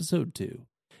 2, Episode 2.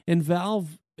 And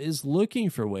Valve is looking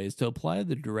for ways to apply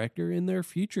the Director in their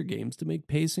future games to make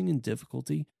pacing and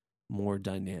difficulty more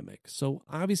dynamic. So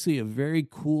obviously a very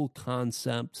cool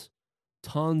concept.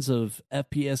 Tons of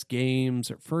FPS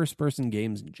games or first-person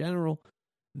games in general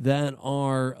that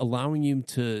are allowing you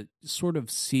to sort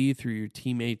of see through your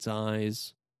teammates'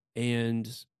 eyes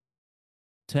and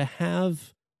to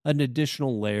have an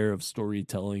additional layer of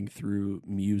storytelling through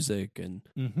music and,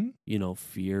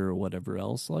 fear or whatever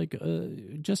else, like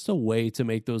just a way to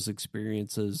make those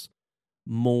experiences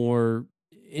more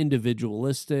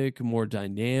individualistic, more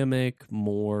dynamic,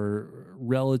 more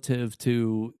relative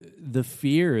to the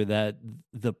fear that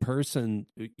the person,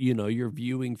 you're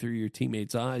viewing through your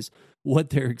teammates' eyes, what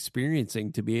they're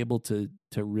experiencing, to be able to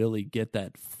really get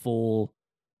that full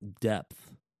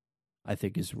depth, I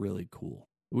think is really cool.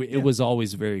 It was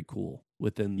always very cool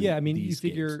within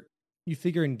you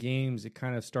figure in games it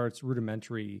kind of starts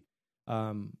rudimentary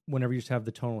whenever you just have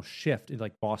the tonal shift in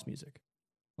like boss music.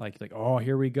 Like, oh,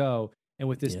 here we go. And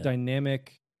with this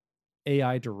dynamic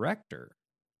AI director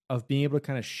of being able to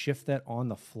kind of shift that on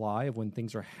the fly of when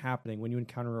things are happening, when you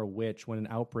encounter a witch, when an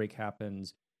outbreak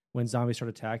happens, when zombies start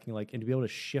attacking, and to be able to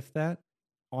shift that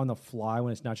on the fly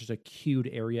when it's not just a queued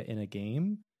area in a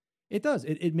game, it does.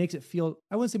 It makes it feel,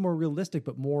 I wouldn't say more realistic,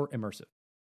 but more immersive.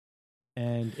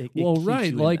 And it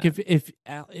right. Like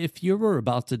if you were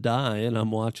about to die and I'm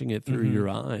watching it through your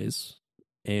eyes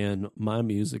and my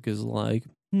music is like,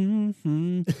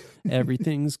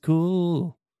 everything's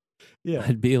cool. Yeah.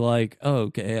 I'd be like, oh,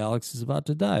 okay, Alex is about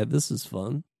to die. This is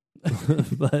fun.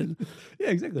 But yeah,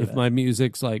 exactly. If my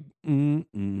music's like,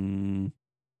 and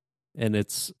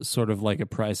it's sort of like a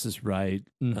Price is Right,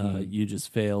 you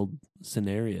just failed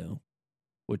scenario,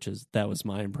 that was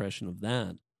my impression of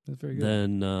that. That's very good.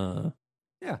 Then,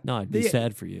 no, I'd be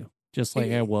sad for you. Just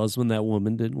like I was when that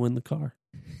woman didn't win the car.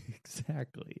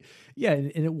 Exactly. Yeah,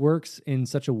 and it works in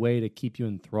such a way to keep you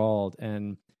enthralled,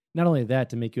 and not only that,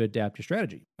 to make you adapt your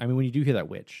strategy. I mean, when you do hear that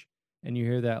witch, and you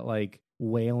hear that like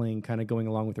wailing kind of going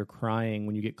along with her crying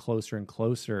when you get closer and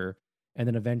closer, and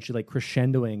then eventually like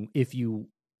crescendoing if you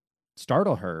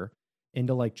startle her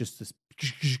into like just this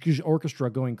orchestra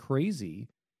going crazy,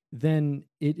 then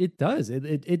it does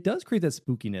create that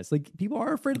spookiness. Like, people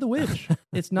are afraid of the witch.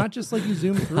 It's not just like you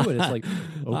zoom through it. It's like,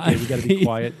 okay, we got to be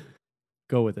quiet.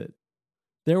 Go with it.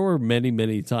 There were many,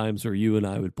 many times where you and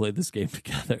I would play this game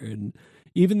together, and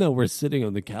even though we're sitting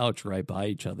on the couch right by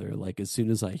each other, like as soon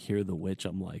as I hear the witch,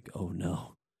 I'm like, oh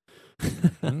no,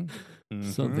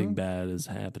 something bad is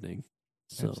happening.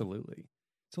 So. Absolutely.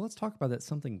 So let's talk about that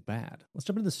something bad. Let's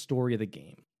jump into the story of the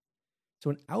game.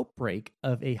 So an outbreak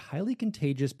of a highly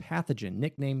contagious pathogen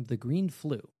nicknamed the green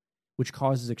flu, which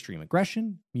causes extreme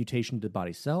aggression, mutation to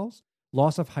body cells,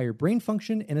 loss of higher brain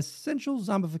function, and essential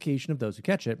zombification of those who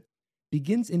catch it,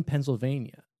 begins in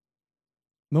Pennsylvania.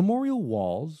 Memorial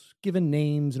walls, given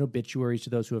names and obituaries to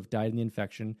those who have died in the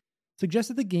infection, suggest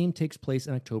that the game takes place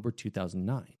in October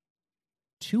 2009.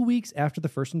 2 weeks after the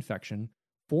first infection,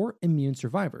 4 immune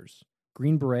survivors,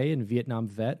 Green Beret and Vietnam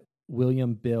vet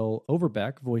William Bill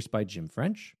Overbeck, voiced by Jim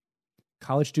French,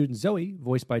 college student Zoe,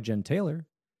 voiced by Jen Taylor,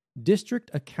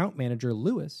 district account manager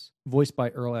Lewis, voiced by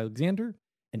Earl Alexander,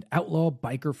 and outlaw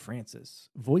biker Francis,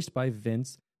 voiced by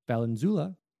Vince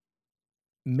Valenzuela,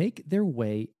 make their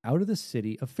way out of the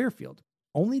city of Fairfield,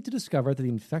 only to discover that the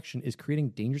infection is creating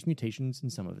dangerous mutations in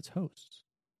some of its hosts.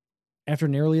 After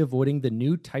narrowly avoiding the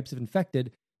new types of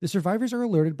infected, the survivors are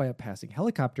alerted by a passing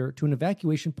helicopter to an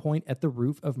evacuation point at the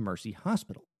roof of Mercy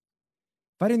Hospital.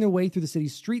 Fighting their way through the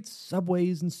city's streets,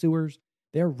 subways, and sewers,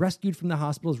 they are rescued from the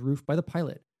hospital's roof by the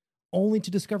pilot, only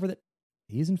to discover that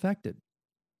he is infected.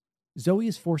 Zoe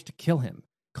is forced to kill him,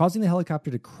 causing the helicopter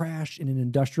to crash in an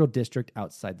industrial district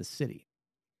outside the city.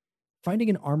 Finding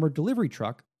an armored delivery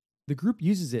truck, the group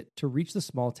uses it to reach the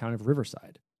small town of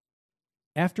Riverside.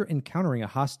 After encountering a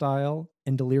hostile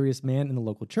and delirious man in the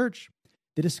local church,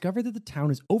 they discover that the town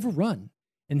is overrun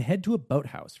and head to a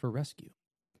boathouse for rescue.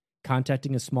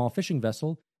 Contacting a small fishing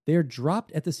vessel, they are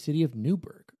dropped at the city of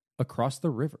Newburgh, across the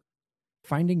river,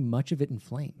 finding much of it in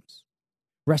flames.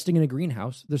 Resting in a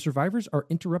greenhouse, the survivors are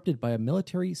interrupted by a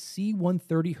military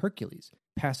C-130 Hercules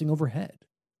passing overhead,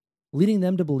 leading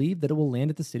them to believe that it will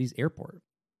land at the city's airport.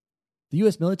 The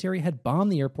U.S. military had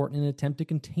bombed the airport in an attempt to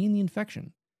contain the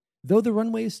infection, though the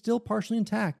runway is still partially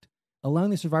intact,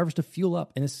 allowing the survivors to fuel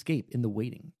up and escape in the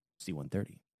waiting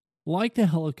C-130. Like the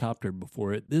helicopter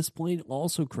before it, this plane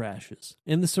also crashes,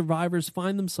 and the survivors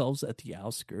find themselves at the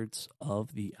outskirts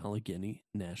of the Allegheny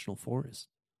National Forest.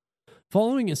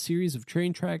 Following a series of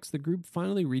train tracks, the group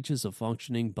finally reaches a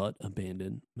functioning but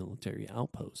abandoned military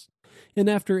outpost. And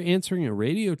after answering a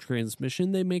radio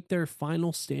transmission, they make their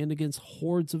final stand against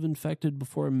hordes of infected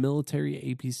before a military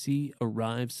APC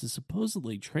arrives to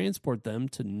supposedly transport them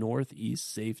to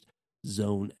Northeast Safe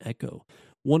Zone Echo,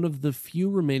 one of the few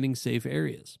remaining safe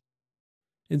areas.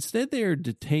 Instead, they are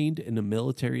detained in a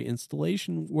military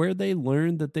installation where they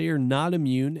learn that they are not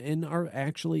immune and are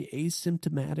actually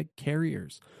asymptomatic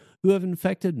carriers who have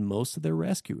infected most of their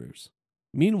rescuers.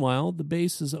 Meanwhile, the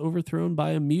base is overthrown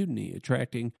by a mutiny,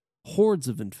 attracting hordes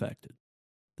of infected.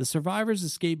 The survivors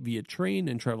escape via train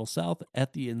and travel south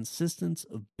at the insistence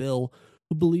of Bill,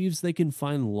 who believes they can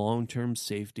find long-term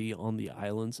safety on the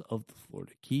islands of the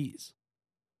Florida Keys.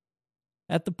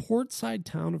 At the portside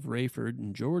town of Rayford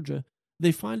in Georgia,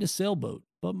 they find a sailboat,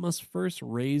 but must first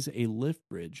raise a lift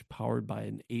bridge powered by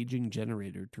an aging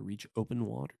generator to reach open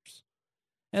waters.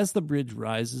 As the bridge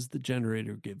rises, the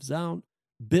generator gives out.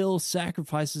 Bill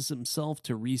sacrifices himself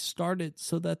to restart it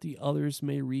so that the others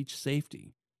may reach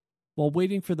safety. While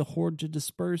waiting for the horde to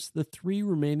disperse, the 3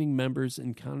 remaining members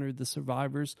encounter the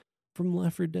survivors from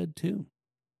Left 4 Dead 2.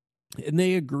 And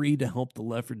they agree to help the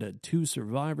Left 4 Dead 2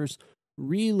 survivors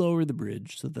relower the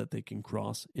bridge so that they can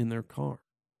cross in their car.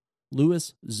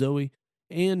 Lewis, Zoe,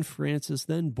 and Francis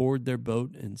then board their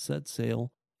boat and set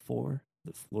sail for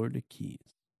the Florida Keys.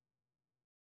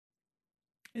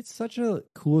 It's such a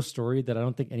cool story that I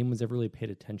don't think anyone's ever really paid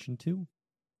attention to,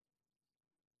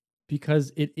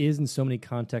 because it is in so many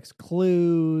context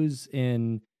clues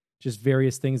and just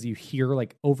various things that you hear,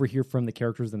 like overhear from the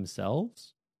characters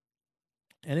themselves.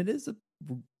 And it is a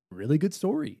really good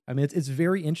story. I mean, it's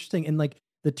very interesting. And like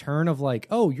the turn of like,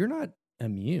 oh, you're not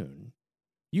immune.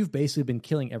 You've basically been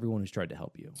killing everyone who's tried to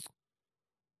help you.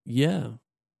 Yeah.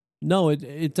 No,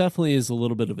 it definitely is a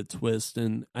little bit of a twist,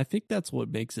 and I think that's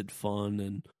what makes it fun.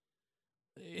 And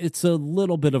it's a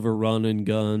little bit of a run and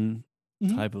gun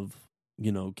type of,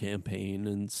 campaign.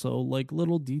 And so like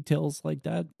little details like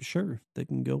that, sure, they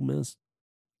can go missed.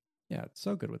 Yeah, it's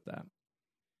so good with that.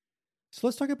 So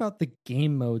let's talk about the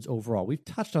game modes overall. We've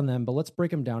touched on them, but let's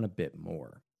break them down a bit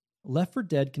more. Left 4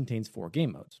 Dead contains 4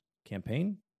 game modes: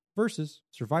 campaign, versus,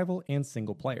 survival, and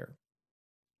single player.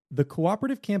 The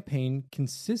cooperative campaign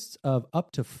consists of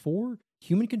up to 4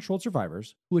 human-controlled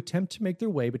survivors who attempt to make their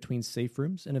way between safe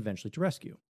rooms and eventually to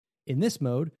rescue. In this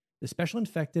mode, the special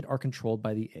infected are controlled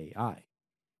by the AI.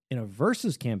 In a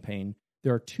versus campaign,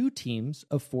 there are 2 teams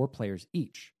of 4 players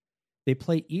each. They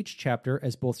play each chapter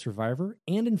as both survivor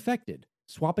and infected,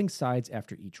 swapping sides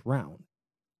after each round.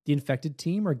 The infected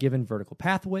team are given vertical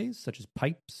pathways, such as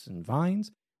pipes and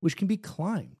vines, which can be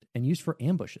climbed and used for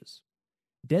ambushes.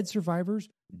 Dead survivors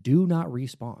do not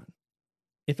respawn.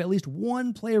 If at least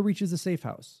one player reaches the safe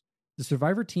house, the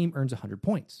survivor team earns 100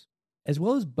 points, as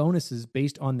well as bonuses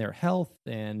based on their health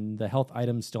and the health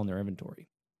items still in their inventory.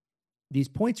 These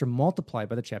points are multiplied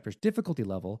by the chapter's difficulty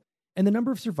level and the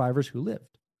number of survivors who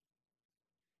lived.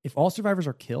 If all survivors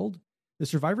are killed, the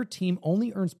survivor team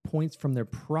only earns points from their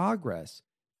progress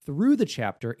through the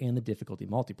chapter and the difficulty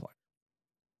multiplier.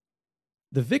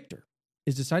 The victor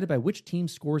is decided by which team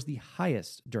scores the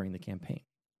highest during the campaign.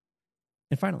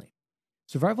 And finally,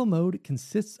 survival mode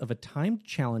consists of a timed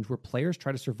challenge where players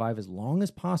try to survive as long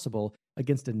as possible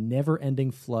against a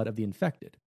never-ending flood of the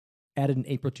infected, added in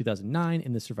April 2009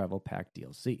 in the Survival Pack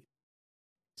DLC.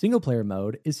 Single-player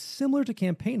mode is similar to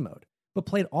campaign mode, but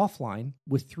played offline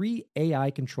with 3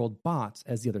 AI-controlled bots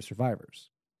as the other survivors.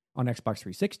 On Xbox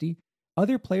 360,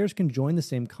 other players can join the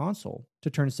same console to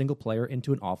turn single-player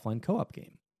into an offline co-op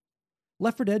game.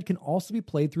 Left 4 Dead can also be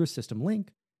played through a system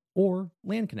link or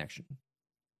LAN connection.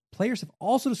 Players have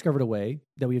also discovered a way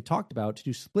that we have talked about to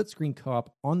do split-screen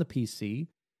co-op on the PC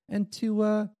and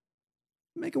to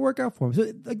make it work out for them.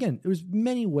 So again, there's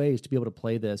many ways to be able to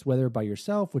play this, whether by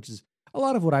yourself, which is a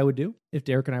lot of what I would do if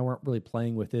Derek and I weren't really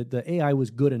playing with it. The AI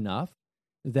was good enough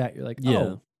that you're like,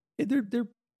 oh,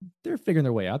 they're figuring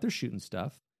their way out. They're shooting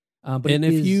stuff. But and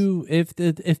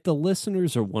if the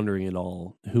listeners are wondering at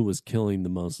all who was killing the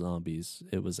most zombies,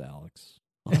 it was Alex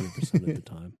 100% of the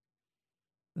time.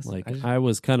 Listen, I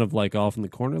was kind of like off in the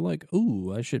corner, like,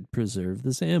 ooh, I should preserve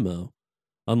this ammo.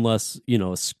 Unless,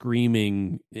 a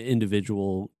screaming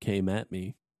individual came at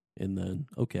me, and then,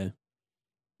 okay.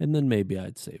 And then maybe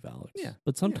I'd save Alex. Yeah.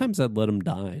 But sometimes I'd let him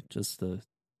die just to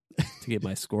get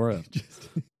my score up.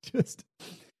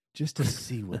 Just to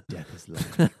see what death is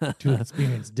like. To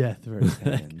experience death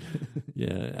firsthand.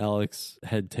 Yeah, Alex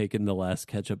had taken the last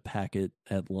ketchup packet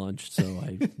at lunch, so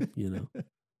I,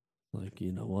 like,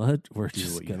 you know what? We're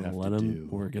just gonna let him.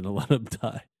 We're gonna let him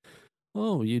die.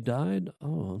 Oh, you died?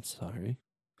 Oh, I'm sorry.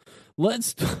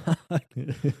 Let's talk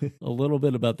a little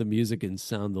bit about the music and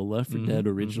sound. The Left 4 Dead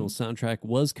original soundtrack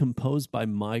was composed by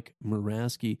Mike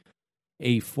Muraski,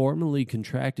 a formerly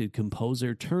contracted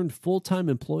composer turned full-time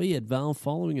employee at Valve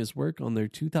following his work on their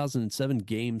 2007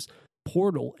 games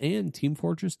Portal and Team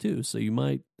Fortress 2, so you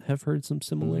might have heard some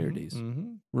similarities.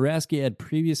 Muraski had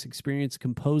previous experience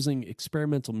composing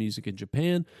experimental music in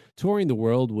Japan, touring the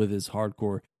world with his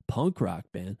hardcore punk rock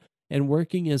band, and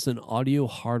working as an audio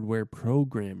hardware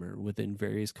programmer within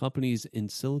various companies in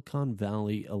Silicon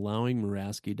Valley, allowing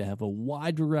Muraski to have a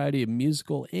wide variety of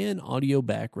musical and audio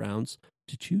backgrounds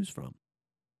to choose from.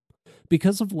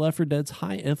 Because of Left 4 Dead's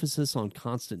high emphasis on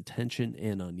constant tension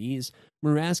and unease,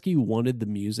 Muraski wanted the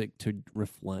music to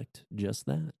reflect just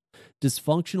that.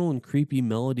 Dysfunctional and creepy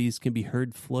melodies can be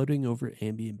heard floating over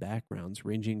ambient backgrounds,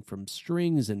 ranging from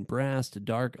strings and brass to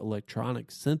dark electronic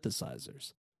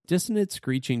synthesizers. Dissonant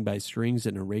screeching by strings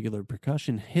and irregular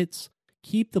percussion hits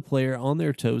keep the player on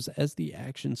their toes as the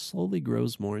action slowly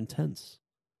grows more intense.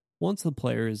 Once the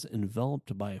player is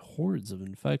enveloped by hordes of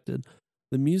infected,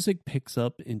 the music picks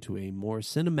up into a more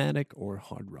cinematic or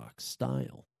hard rock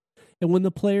style. And when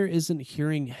the player isn't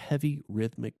hearing heavy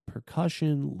rhythmic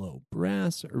percussion, low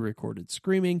brass, or recorded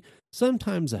screaming,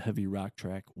 sometimes a heavy rock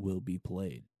track will be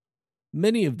played.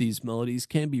 Many of these melodies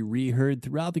can be reheard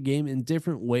throughout the game in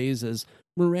different ways, as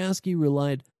Muraski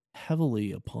relied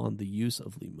heavily upon the use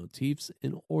of leitmotifs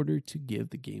in order to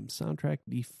give the game's soundtrack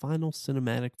the final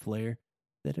cinematic flair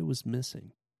that it was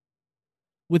missing.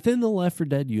 Within the Left 4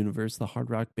 Dead universe, the hard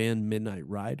rock band Midnight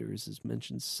Riders is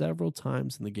mentioned several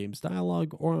times in the game's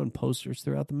dialogue or on posters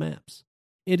throughout the maps.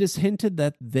 It is hinted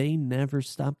that they never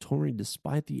stopped touring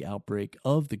despite the outbreak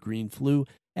of the Green Flu,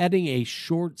 adding a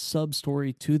short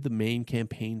sub-story to the main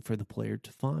campaign for the player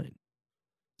to find.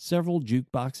 Several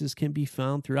jukeboxes can be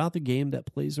found throughout the game that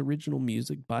plays original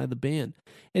music by the band,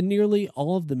 and nearly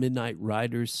all of the Midnight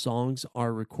Riders songs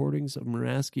are recordings of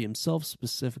Muraski himself,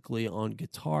 specifically on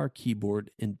guitar, keyboard,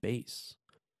 and bass.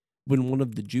 When one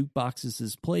of the jukeboxes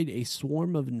is played, a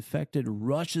swarm of infected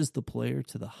rushes the player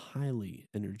to the highly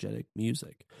energetic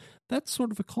music. That's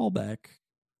sort of a callback,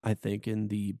 I think, in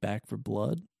the Back 4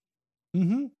 Blood.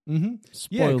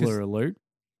 Spoiler alert.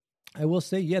 I will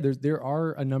say, there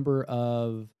are a number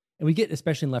of, and we get,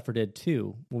 especially in Left 4 Dead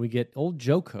 2, when we get old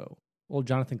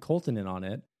Jonathan Colton in on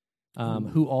it,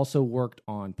 who also worked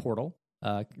on Portal,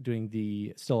 doing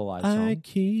the Still Alive song.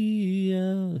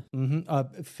 IKEA.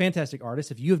 Fantastic artist.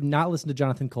 If you have not listened to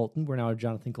Jonathan Colton, we're now a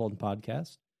Jonathan Colton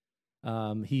podcast.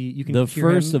 You can the hear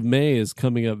 1st him. of May is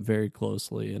coming up very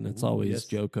closely, and it's always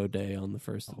Joko Day on the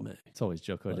 1st of May. It's always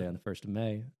Joko Day on the 1st of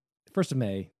May. 1st of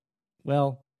May.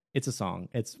 Well, it's a song.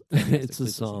 It's a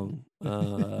song.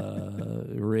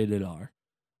 Rated R.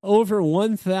 Over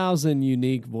 1,000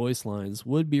 unique voice lines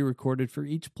would be recorded for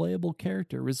each playable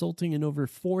character, resulting in over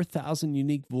 4,000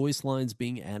 unique voice lines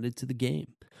being added to the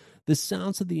game. The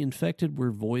sounds of the infected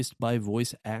were voiced by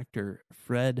voice actor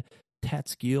Fred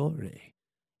Tatasciore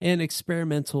and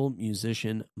experimental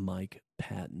musician Mike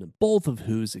Patton, both of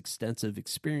whose extensive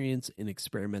experience in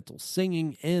experimental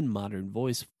singing and modern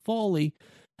voice foley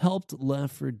helped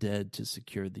Left 4 Dead to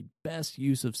secure the best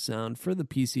use of sound for the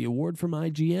PC Award from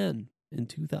IGN in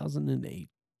 2008.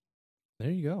 There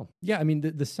you go. Yeah, I mean,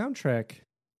 the soundtrack,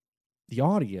 the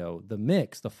audio, the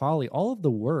mix, the foley, all of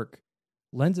the work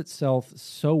lends itself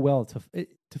so well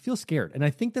to feel scared. And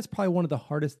I think that's probably one of the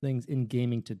hardest things in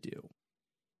gaming to do,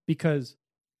 because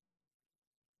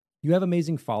you have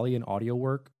amazing foley and audio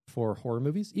work for horror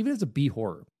movies, even as a B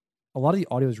horror. A lot of the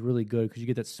audio is really good because you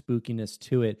get that spookiness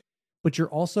to it, but you're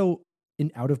also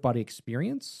an out-of-body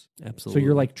experience. Absolutely.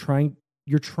 So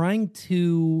you're trying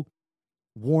to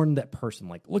warn that person,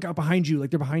 like, look out behind you,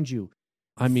 like they're behind you.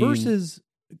 I mean, versus,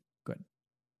 good.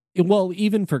 Well,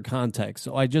 even for context,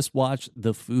 so I just watched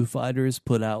the Foo Fighters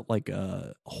put out like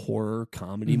a horror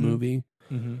comedy movie.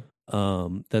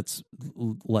 That's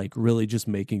like really just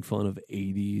making fun of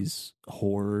 80s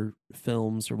horror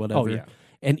films or whatever. Oh, yeah.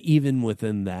 And even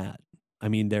within that, I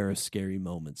mean, there are scary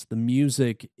moments. The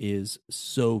music is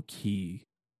so key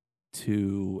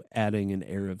to adding an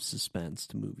air of suspense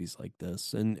to movies like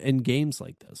this and games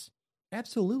like this.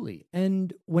 Absolutely.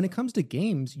 And when it comes to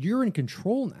games, you're in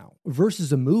control now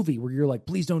versus a movie where you're like,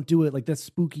 please don't do it. Like, that's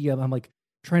spooky. I'm like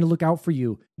trying to look out for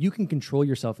you. You can control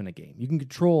yourself in a game. You can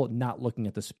control not looking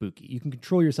at the spooky. You can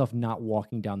control yourself not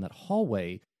walking down that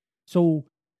hallway. So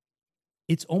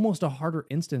it's almost a harder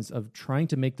instance of trying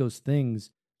to make those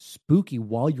things spooky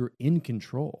while you're in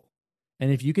control.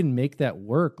 And if you can make that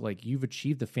work, like, you've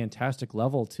achieved a fantastic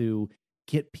level to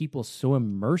get people so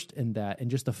immersed in that,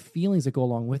 and just the feelings that go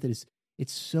along with it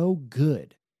it's so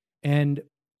good. And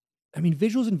I mean,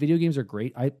 visuals in video games are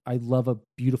great. I love a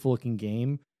beautiful looking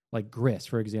game like Gris,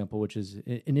 for example, which is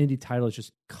an indie title. It's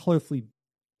just colorfully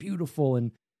beautiful,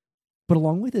 but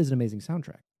along with it is an amazing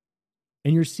soundtrack.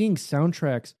 And you're seeing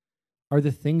soundtracks are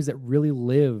the things that really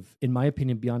live, in my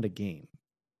opinion, beyond a game.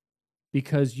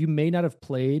 Because you may not have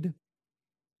played,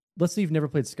 let's say you've never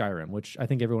played Skyrim, which I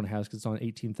think everyone has because it's on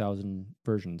 18,000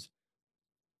 versions.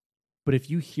 But if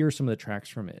you hear some of the tracks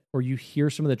from it, or you hear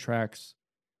some of the tracks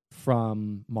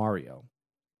from Mario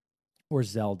or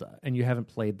Zelda, and you haven't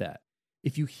played that,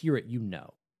 if you hear it, you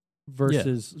know.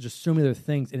 Versus just so many other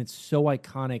things, and it's so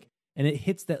iconic, and it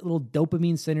hits that little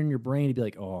dopamine center in your brain to be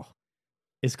like, oh,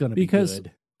 It's going to be because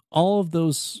good. all of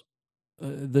those,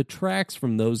 the tracks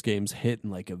from those games hit in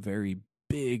like a very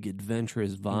big,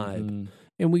 adventurous vibe. Mhm.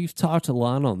 And we've talked a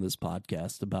lot on this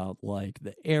podcast about like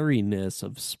the airiness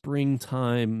of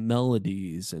springtime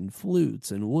melodies and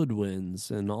flutes and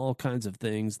woodwinds and all kinds of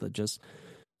things that just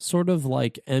sort of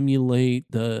like emulate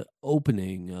the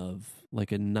opening of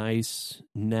like a nice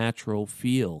natural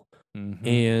feel. Mhm.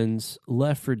 And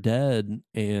Left 4 Dead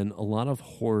and a lot of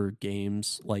horror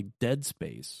games like Dead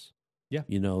Space, Yeah.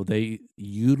 you know, they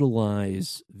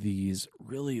utilize these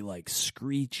really like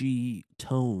screechy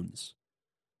tones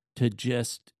to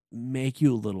just make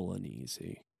you a little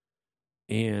uneasy.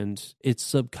 And it's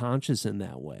subconscious in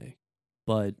that way,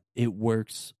 but it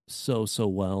works so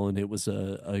well, and it was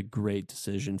a great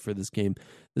decision for this game.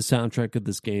 The soundtrack of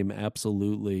this game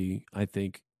absolutely, I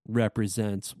think,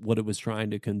 represents what it was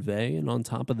trying to convey. And on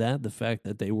top of that, the fact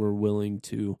that they were willing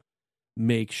to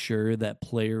make sure that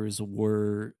players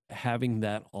were having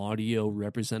that audio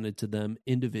represented to them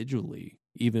individually,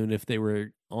 even if they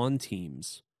were on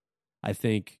teams, I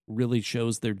think really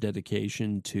shows their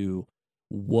dedication to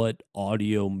what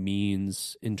audio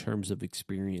means in terms of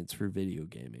experience for video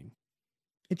gaming.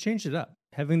 It changed it up.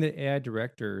 Having the AI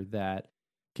director that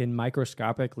can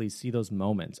microscopically see those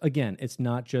moments. Again, it's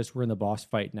not just we're in the boss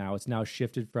fight now. It's now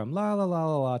shifted from la la la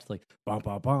la la to like bom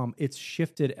bom bom. It's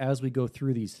shifted as we go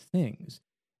through these things.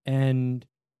 And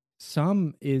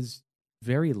some is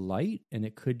very light, and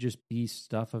it could just be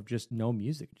stuff of just no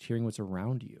music, hearing what's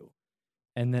around you.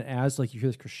 And then as like you hear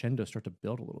this crescendo start to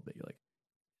build a little bit, you're like,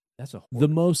 that's a the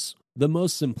most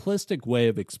simplistic way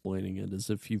of explaining it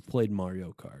is if you've played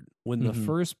Mario Kart. When the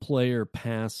first player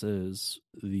passes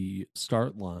the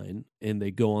start line and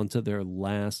they go on to their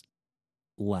last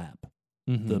lap,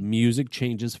 the music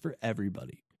changes for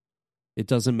everybody. It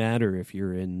doesn't matter if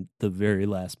you're in the very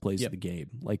last place of the game.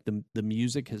 Like the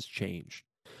music has changed.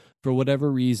 For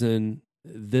whatever reason,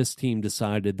 this team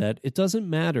decided that it doesn't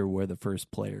matter where the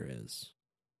first player is.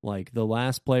 Like the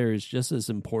last player is just as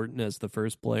important as the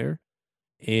first player,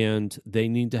 and they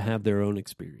need to have their own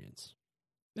experience.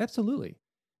 Absolutely.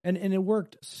 And it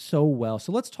worked so well.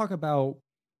 So let's talk about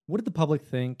what did the public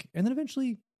think, and then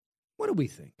eventually, what do we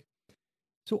think?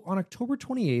 So on October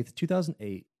 28th,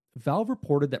 2008, Valve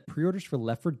reported that pre-orders for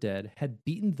Left 4 Dead had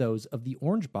beaten those of the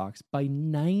Orange Box by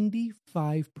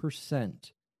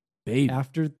 95%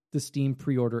 after the Steam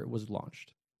pre-order was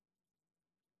launched,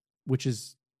 which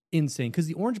is insane because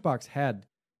the Orange Box had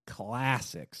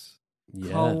classics.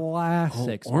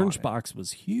 Classics. Orange Box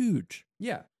was huge.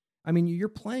 Yeah. I mean, you're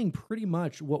playing pretty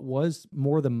much what was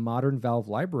more the modern Valve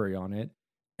library on it.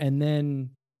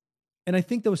 And I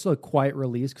think that was still a quiet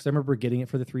release because I remember getting it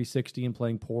for the 360 and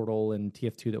playing Portal and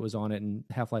TF2 that was on it and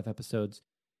Half-Life episodes.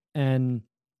 And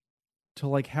to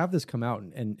like have this come out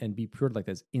and be pre-ordered like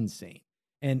that is insane.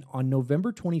 And on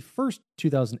November 21st,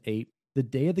 2008, the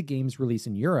day of the game's release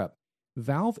in Europe,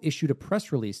 Valve issued a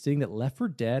press release stating that Left 4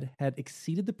 Dead had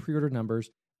exceeded the pre-order numbers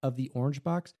of the Orange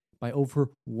Box by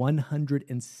over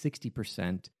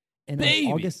 160%. And on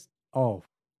August,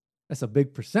 that's a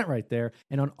big percent right there.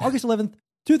 And on August 11th,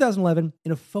 2011,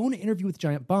 in a phone interview with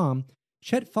Giant Bomb,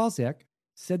 Chet Falzak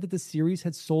said that the series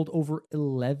had sold over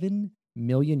 11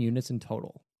 million units in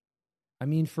total. I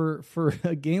mean, for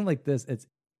a game like this, it's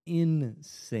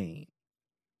insane.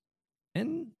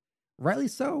 And rightly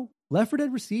so. Left 4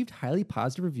 Dead received highly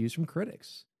positive reviews from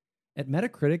critics. At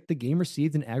Metacritic, the game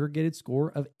received an aggregated score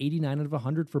of 89 out of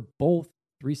 100 for both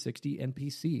 360 and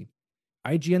PC.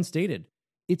 IGN stated,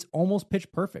 "It's almost pitch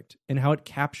perfect in how it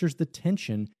captures the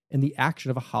tension and the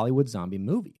action of a Hollywood zombie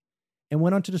movie," and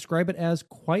went on to describe it as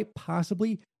quite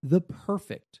possibly the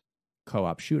perfect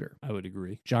co-op shooter. I would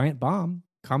agree. Giant Bomb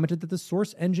commented that the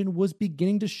Source engine was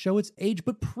beginning to show its age,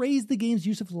 but praised the game's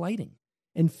use of lighting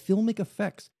and filmic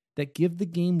effects that give the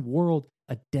game world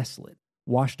a desolate,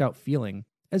 washed-out feeling,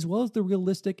 as well as the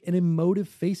realistic and emotive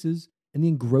faces and the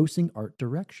engrossing art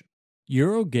direction.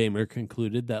 Eurogamer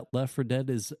concluded that Left 4 Dead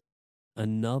is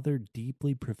another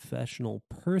deeply professional,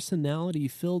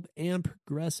 personality-filled, and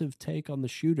progressive take on the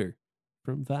shooter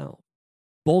from Valve.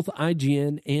 Both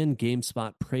IGN and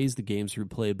GameSpot praised the game's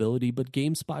replayability, but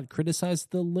GameSpot criticized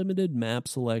the limited map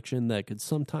selection that could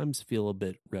sometimes feel a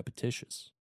bit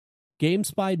repetitious.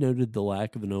 GameSpy noted the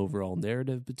lack of an overall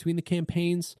narrative between the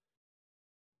campaigns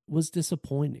was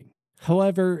disappointing.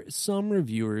 However, some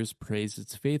reviewers praised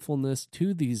its faithfulness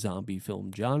to the zombie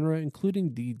film genre,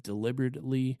 including the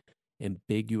deliberately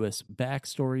ambiguous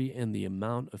backstory and the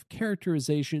amount of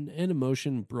characterization and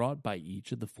emotion brought by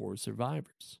each of the four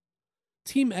survivors.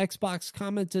 Team Xbox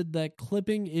commented that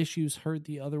clipping issues hurt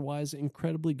the otherwise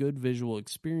incredibly good visual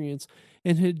experience,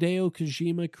 and Hideo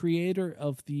Kojima, creator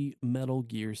of the Metal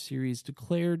Gear series,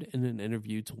 declared in an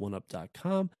interview to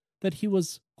OneUp.com that he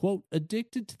was, quote,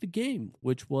 addicted to the game,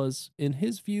 which was, in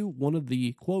his view, one of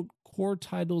the, quote, core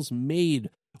titles made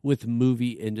with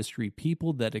movie industry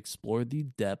people that explore the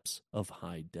depths of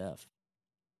high def.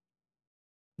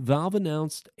 Valve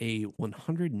announced a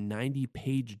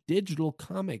 190-page digital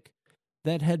comic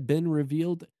that had been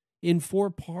revealed in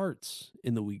 4 parts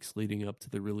in the weeks leading up to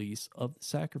the release of The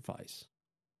Sacrifice.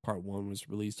 Part 1 was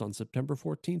released on September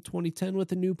 14, 2010,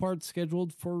 with a new part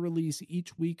scheduled for release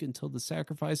each week until The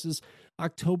Sacrifice's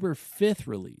October 5th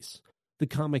release. The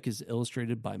comic is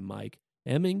illustrated by Mike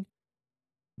Emming,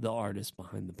 the artist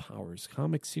behind the Powers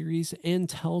comic series, and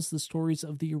tells the stories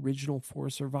of the original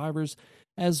 4 survivors,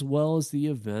 as well as the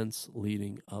events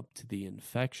leading up to the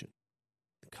infection.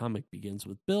 The comic begins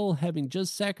with Bill having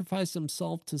just sacrificed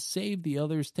himself to save the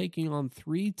others, taking on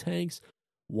 3 tanks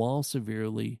while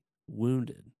severely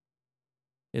wounded.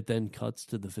 It then cuts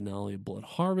to the finale of Blood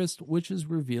Harvest, which is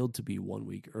revealed to be 1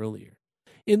 week earlier.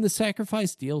 In the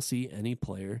Sacrifice DLC, any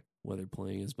player, whether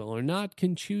playing as Bill or not,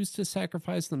 can choose to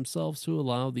sacrifice themselves to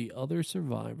allow the other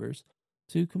survivors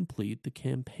to complete the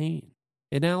campaign.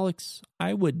 And Alex,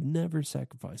 I would never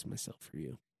sacrifice myself for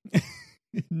you.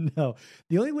 No.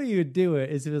 The only way you would do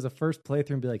it is if it was a first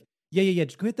playthrough and be like, yeah,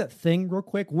 just go hit that thing real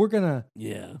quick. We'll get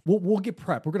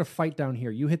prepped. We're gonna fight down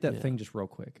here. You hit that thing just real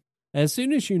quick. As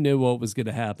soon as you knew what was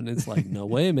gonna happen, it's like, no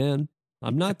way, man.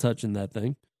 I'm not touching that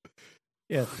thing.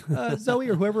 Yeah, Zoe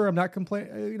or whoever I'm not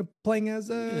playing as,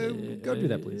 go do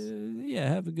that, please. Yeah,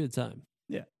 have a good time.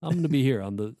 Yeah, I'm going to be here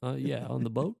on the on the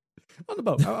boat. On the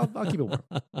boat, I'll keep it warm.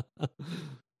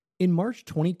 In March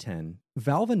 2010,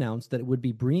 Valve announced that it would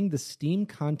be bringing the Steam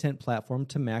content platform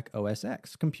to Mac OS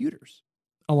X computers.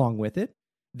 Along with it,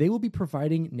 they will be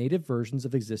providing native versions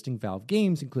of existing Valve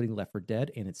games, including Left 4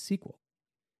 Dead and its sequel.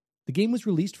 The game was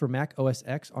released for Mac OS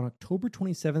X on October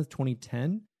 27th,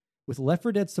 2010. With Left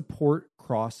 4 Dead support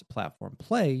cross-platform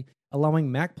play,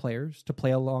 allowing Mac players to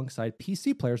play alongside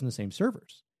PC players in the same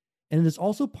servers. And it is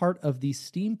also part of the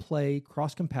Steam Play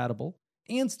cross-compatible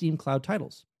and Steam Cloud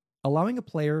titles, allowing a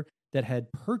player that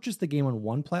had purchased the game on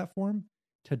one platform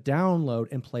to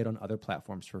download and play it on other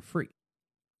platforms for free.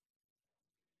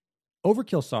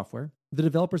 Overkill Software, the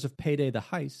developers of Payday the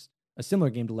Heist, a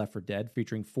similar game to Left 4 Dead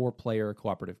featuring 4-player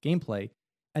cooperative gameplay,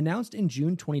 announced in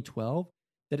June 2012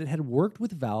 that it had worked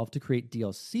with Valve to create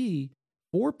DLC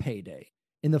for Payday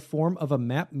in the form of a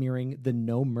map mirroring the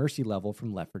No Mercy level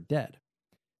from Left 4 Dead.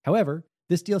 However,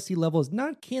 this DLC level is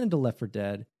not canon to Left 4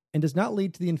 Dead and does not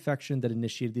lead to the infection that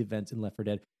initiated the events in Left 4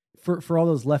 Dead. For all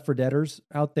those Left 4 Deaders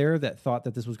out there that thought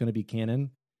that this was going to be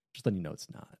canon, just letting you know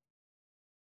it's not.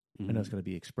 I know it's going to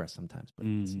be expressed sometimes, but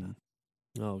it's not.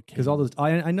 Okay. Because all those,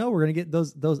 I know we're going to get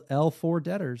those L4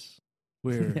 Deaders.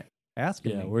 We're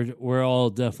asking me. We're all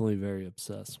definitely very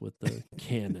obsessed with the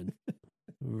canon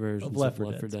versions of Left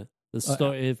 4 Dead. The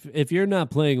story. If you're not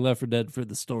playing Left 4 Dead for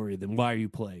the story, then why are you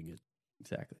playing it?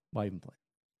 Exactly. Why even play?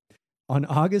 On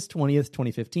August 20th,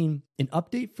 2015, an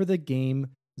update for the game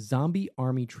Zombie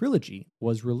Army Trilogy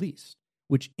was released,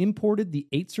 which imported the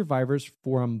 8 survivors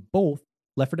from both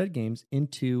Left 4 Dead games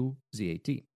into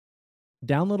Z80.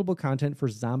 Downloadable content for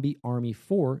Zombie Army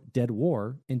 4 Dead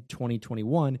War in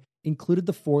 2021 included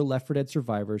the 4 Left 4 Dead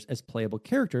survivors as playable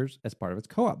characters as part of its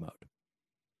co-op mode.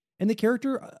 And the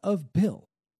character of Bill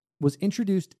was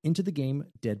introduced into the game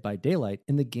Dead by Daylight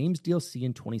in the game's DLC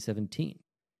in 2017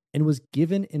 and was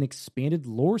given an expanded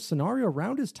lore scenario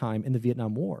around his time in the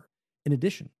Vietnam War, in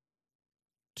addition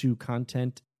to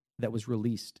content that was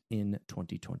released in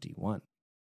 2021.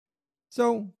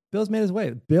 So Bill's made his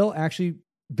way.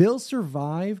 Bill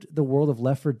survived the world of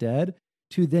Left 4 Dead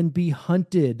to then be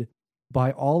hunted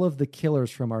by all of the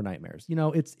killers from our nightmares. You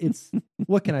know, it's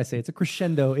what can I say? It's a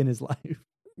crescendo in his life.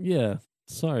 Yeah.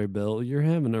 Sorry, Bill. You're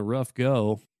having a rough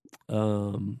go.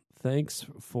 Thanks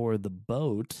for the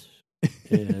boat.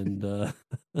 And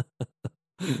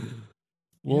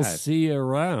we'll see you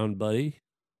around, buddy.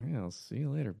 Yeah, I'll see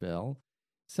you later, Bill.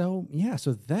 So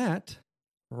that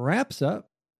wraps up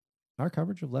our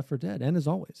coverage of Left 4 Dead. And as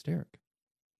always, Derek,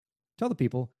 tell the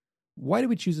people, why did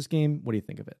we choose this game? What do you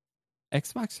think of it?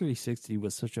 Xbox 360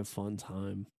 was such a fun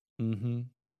time. Mm-hmm.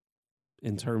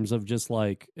 In terms of just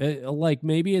like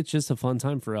maybe it's just a fun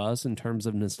time for us in terms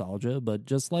of nostalgia, but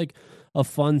just like a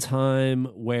fun time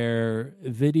where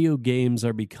video games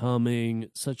are becoming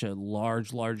such a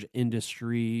large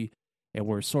industry, and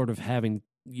we're sort of having,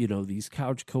 you know, these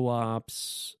couch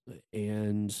co-ops,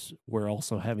 and we're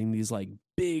also having these like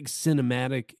big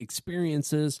cinematic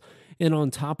experiences. And on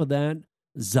top of that,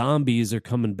 zombies are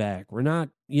coming back. We're not,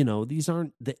 these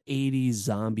aren't the 80s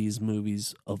zombies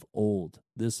movies of old.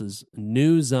 This is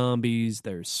new zombies.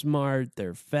 They're smart,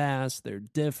 they're fast, they're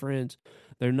different.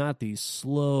 They're not these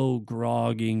slow,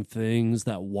 grogging things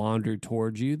that wander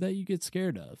towards you that you get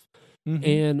scared of. Mm-hmm.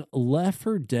 And Left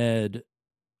 4 Dead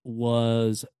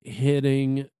was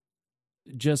hitting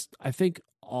just, I think,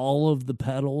 all of the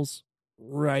pedals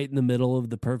right in the middle of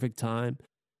the perfect time.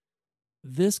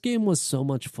 This game was so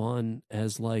much fun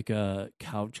as like a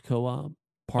couch co-op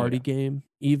party game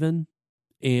even.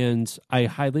 And I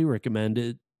highly recommend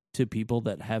it to people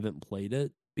that haven't played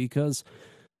it, because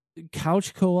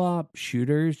couch co-op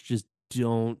shooters just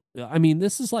don't, I mean,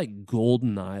 this is like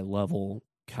GoldenEye level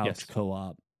couch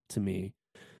co-op to me.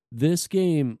 This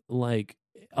game, like,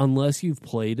 unless you've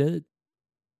played it,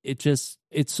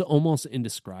 it's almost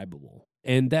indescribable.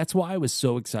 And that's why I was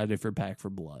so excited for Back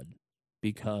 4 Blood,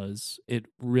 because it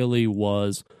really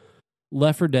was.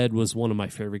 Left 4 Dead was one of my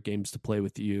favorite games to play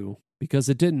with you, because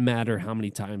it didn't matter how many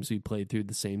times we played through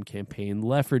the same campaign.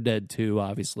 Left 4 Dead 2,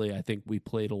 obviously, I think we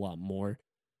played a lot more,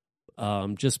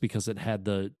 just because it had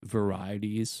the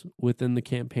varieties within the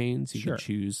campaigns. You could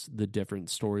choose the different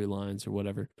storylines or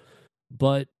whatever.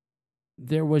 But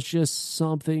there was just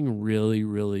something really,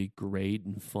 really great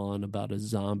and fun about a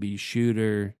zombie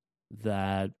shooter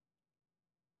that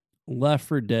Left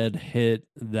 4 Dead hit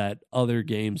that other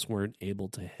games weren't able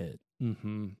to hit.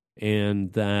 Mm-hmm.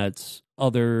 And that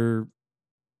other,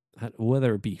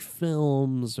 whether it be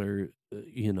films or,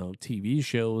 TV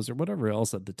shows or whatever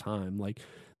else at the time, like,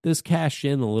 this cashed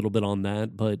in a little bit on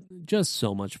that, but just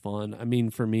so much fun. I mean,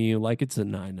 for me, like, it's a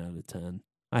 9 out of 10.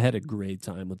 I had a great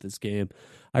time with this game.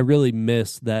 I really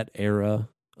miss that era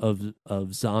of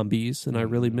zombies, and I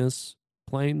really miss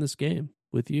playing this game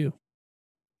with you.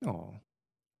 Oh,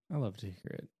 I love to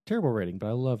hear it. Terrible rating, but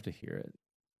I love to hear it.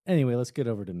 Anyway, let's get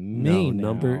over to me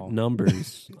now.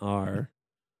 Numbers are...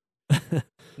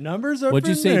 Numbers are What'd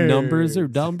you say, nerds. Numbers or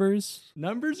dumbers?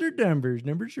 Numbers are dumbers.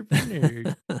 Numbers are for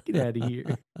nerds. Get out of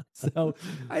here. So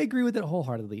I agree with it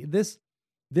wholeheartedly. This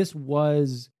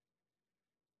was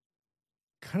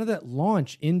kind of that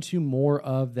launch into more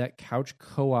of that couch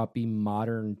co-op-y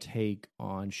modern take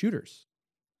on shooters.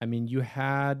 I mean, you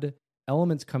had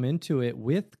elements come into it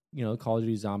with, Call of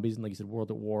Duty Zombies and, like you said, World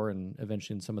at War, and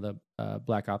eventually in some of the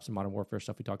Black Ops and Modern Warfare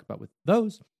stuff we talked about with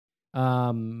those.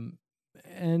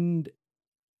 And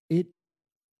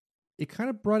it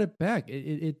kind of brought it back.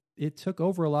 It took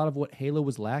over a lot of what Halo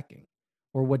was lacking,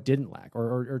 or what didn't lack,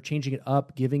 or changing it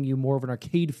up, giving you more of an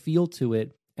arcade feel to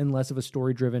it and less of a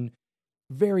story-driven,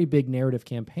 very big narrative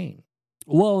campaign.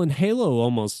 Well, and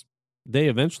Halo they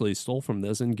eventually stole from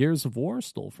this, and Gears of War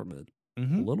stole from it a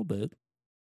little bit,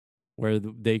 where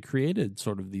they created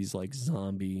sort of these like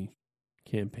zombie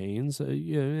campaigns.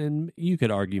 And you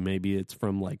could argue maybe it's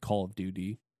from like Call of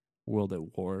Duty World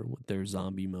at War with their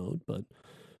zombie mode, but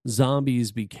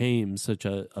zombies became such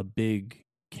a big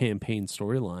campaign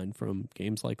storyline from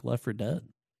games like Left 4 Dead.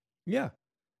 Yeah.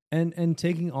 And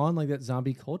taking on like that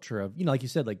zombie culture of, like you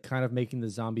said, like kind of making the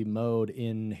zombie mode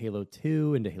in Halo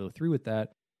 2 into Halo 3 with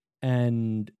that,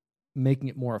 and making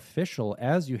it more official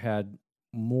as you had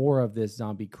more of this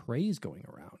zombie craze going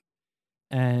around.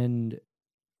 And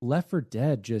Left 4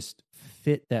 Dead just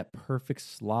fit that perfect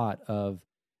slot of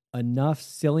enough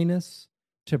silliness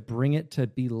to bring it to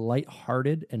be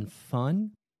lighthearted and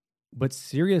fun, but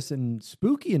serious and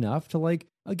spooky enough to, like,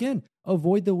 again,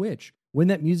 avoid the witch. When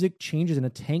that music changes and a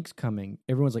tank's coming,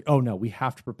 everyone's like, oh no, we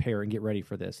have to prepare and get ready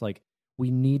for this. Like,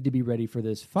 we need to be ready for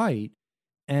this fight.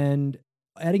 And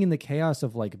adding in the chaos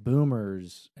of like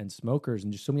boomers and smokers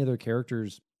and just so many other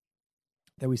characters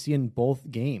that we see in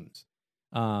both games,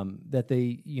 that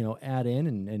they, add in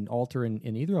and alter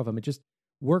in either of them. It just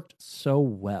worked so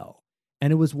well.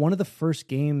 And it was one of the first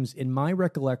games in my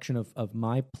recollection of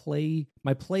my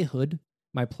playhood,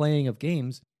 my playing of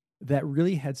games, that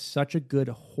really had such a good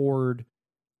horde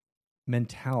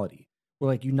mentality, where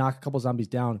like you knock a couple zombies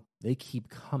down, they keep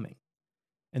coming.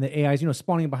 And the AIs,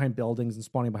 spawning behind buildings and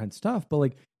spawning behind stuff, but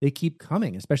like they keep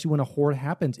coming, especially when a horde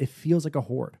happens. It feels like a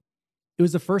horde. It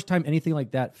was the first time anything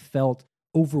like that felt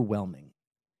overwhelming.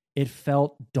 It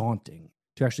felt daunting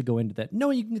to actually go into that.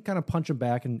 Knowing you can kind of punch them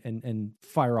back and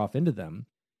fire off into them,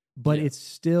 but it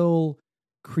still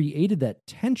created that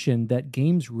tension that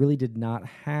games really did not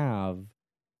have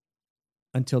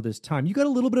until this time. You got a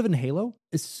little bit of it in Halo,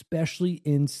 especially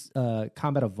in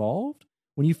Combat Evolved.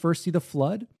 When you first see the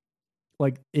Flood,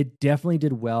 like it definitely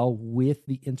did well with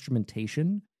the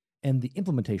instrumentation and the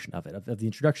implementation of it, of the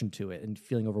introduction to it, and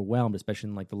feeling overwhelmed, especially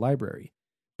in like the library.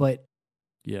 But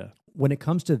yeah, when it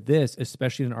comes to this,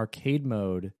 especially in arcade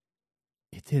mode,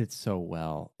 It did it so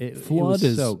well. It Flood was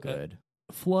is so good.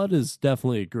 Flood is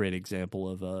definitely a great example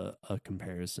of a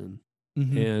comparison.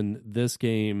 Mhm. And this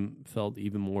game felt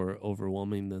even more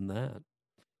overwhelming than that.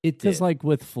 It Because did. like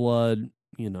with Flood,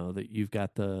 that you've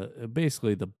got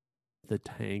basically the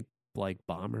tank like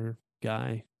bomber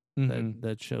guy Mhm.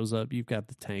 that shows up. You've got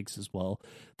the tanks as well.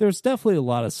 There's definitely a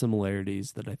lot of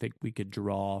similarities that I think we could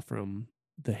draw from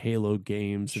the Halo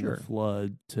games and Sure. the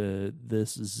Flood to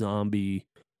this zombie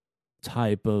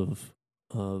type of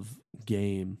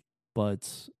game.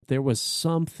 But there was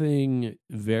something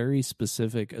very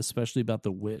specific, especially about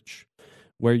the witch,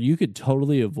 where you could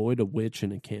totally avoid a witch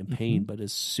in a campaign, Mhm. but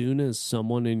as soon as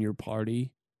someone in your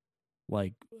party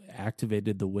like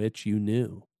activated the witch, you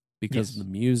knew because Yes. of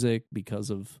the music, because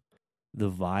of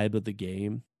the vibe of the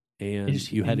game, and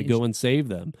just- you had to and go and save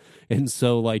them. And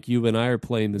so like you and I are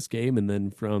playing this game, and then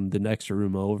from the next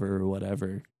room over or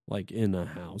whatever, like in a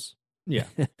house, Yeah.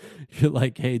 you're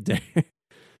like, hey,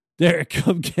 Derek,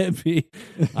 come get me.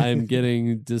 I'm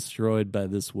getting destroyed by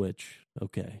this witch.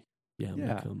 Okay. Yeah, I'm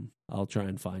gonna come. I'll try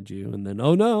and find you. And then,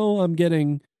 oh no, I'm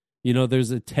getting,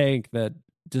 there's a tank that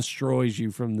destroys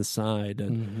you from the side.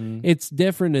 And Mhm. it's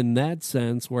different in that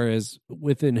sense. Whereas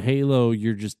within Halo,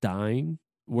 you're just dying.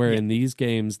 Where Yeah. in these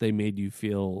games, they made you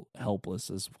feel helpless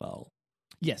as well.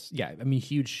 Yes. Yeah. I mean,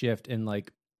 huge shift and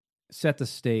like set the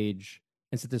stage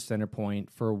and set the center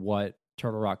point for what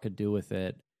Turtle Rock could do with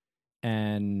it.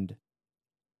 And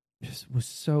it was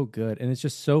so good. And it's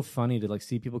just so funny to like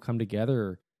see people come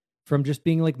together from just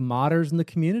being like modders in the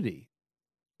community,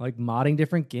 like modding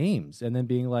different games and then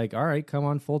being like, all right, come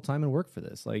on full time and work for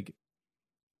this. Like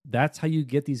that's how you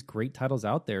get these great titles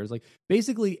out there. It's like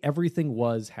basically everything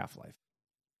was Half-Life.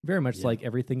 Very much Yeah. like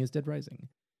everything is Dead Rising.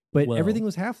 But Well- everything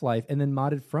was Half-Life and then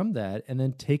modded from that and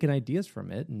then taken ideas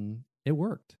from it and it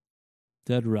worked.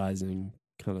 Dead Rising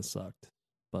kind of sucked,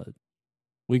 but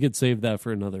we could save that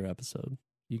for another episode.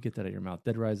 You get that out of your mouth.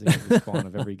 Dead Rising is the spawn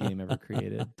of every game ever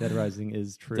created. Dead Rising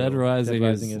is true. Dead Rising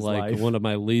is like life. one of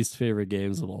my least favorite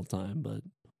games of all time, but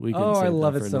we can Oh, save I that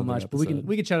love for it so another much. But we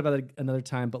episode. can chat about it another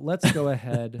time. But let's go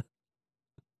ahead.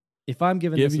 If I'm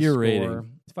giving Give this a your score,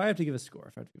 rating. if I have to give a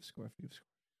score,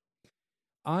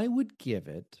 I would give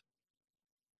it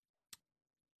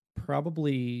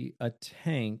probably a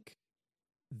tank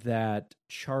that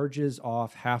charges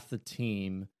off half the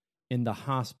team in the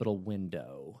hospital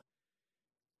window.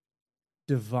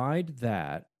 Divide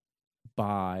that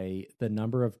by the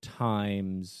number of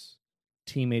times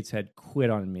teammates had quit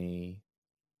on me.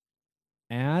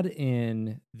 Add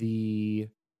in the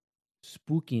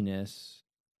spookiness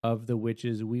of the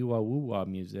witch's wee wah woo wah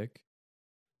music.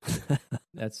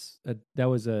 That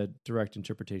was a direct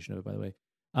interpretation of it, by the way.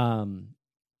 And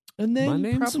then My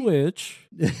name's probably, Witch.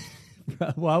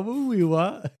 wah woo wee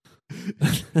wah.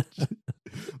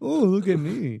 Oh, look at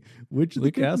me! Witch of the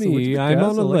Look at castle. Witch of me. the I'm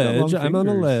on a castle. I got long ledge. I'm on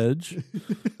a fingers.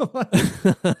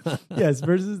 ledge. Yes,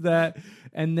 versus that,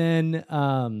 and then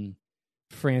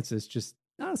Francis just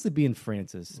honestly being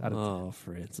Francis out of Oh,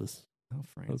 Francis.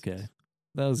 Francis. Okay.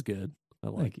 That was good. I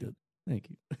liked you. it. Thank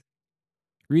you.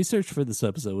 Research for this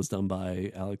episode was done by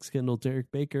Alex Kendall,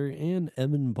 Derek Baker, and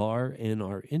Evan Barr, and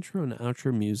our intro and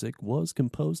outro music was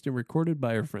composed and recorded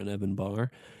by our friend Evan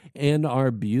Barr, and our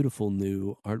beautiful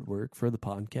new artwork for the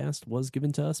podcast was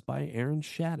given to us by Aaron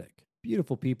Shattuck.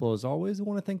 Beautiful people, as always. I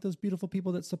want to thank those beautiful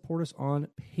people that support us on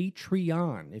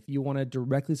Patreon. If you want to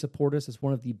directly support us, it's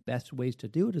one of the best ways to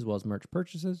do it, as well as merch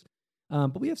purchases.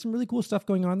 But we have some really cool stuff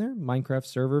going on there. Minecraft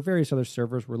server, various other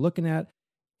servers we're looking at.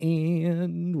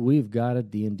 And we've got a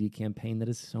D&D campaign that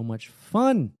is so much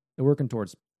fun that we're working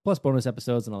towards. Plus bonus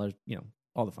episodes and other,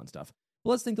 all the fun stuff. But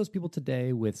let's thank those people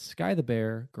today with Sky the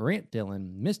Bear, Grant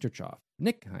Dillon, Mr. Choff,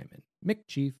 Nick Hyman, Mick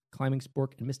Chief, Climbing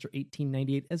Spork, and Mr.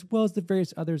 1898, as well as the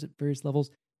various others at various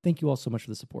levels. Thank you all so much for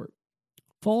the support.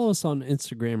 Follow us on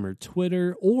Instagram or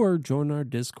Twitter, or join our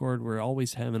Discord. We're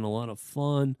always having a lot of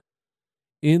fun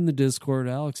in the Discord.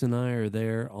 Alex and I are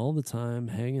there all the time,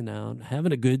 hanging out,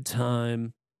 having a good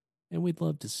time, and we'd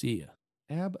love to see you.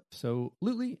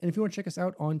 Absolutely. And if you want to check us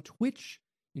out on Twitch,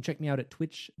 you can check me out at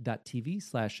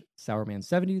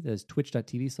twitch.tv/Sourman70. That is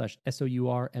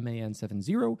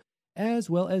twitch.tv/SOURMAN70, as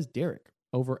well as Derek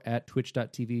over at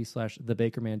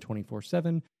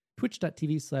twitch.tv/TheBakerman247,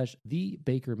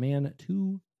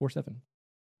 twitch.tv/TheBakerman247.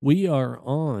 We are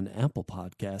on Apple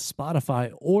Podcasts,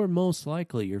 Spotify, or most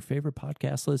likely your favorite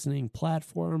podcast listening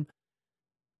platform.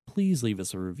 Please leave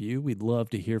us a review. We'd love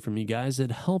to hear from you guys. It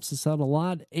helps us out a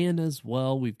lot. And as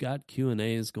well, we've got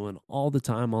Q&As going all the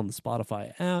time on the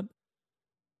Spotify app.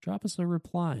 Drop us a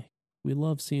reply. We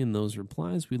love seeing those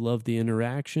replies. We love the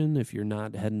interaction. If you're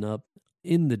not heading up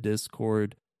in the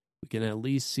Discord, we can at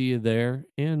least see you there,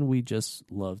 and we just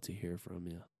love to hear from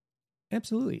you.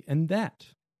 Absolutely. And that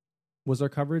was our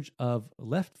coverage of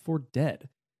Left 4 Dead.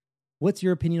 What's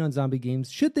your opinion on zombie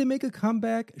games? Should they make a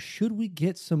comeback? Should we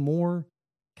get some more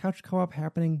couch co-op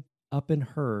happening up in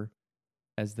her,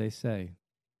 as they say?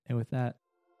 And with that,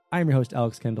 I'm your host,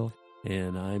 Alex Kendall.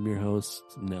 And I'm your host,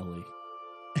 Nelly.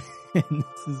 And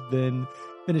this has been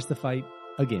Finish the Fight,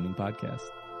 a gaming podcast.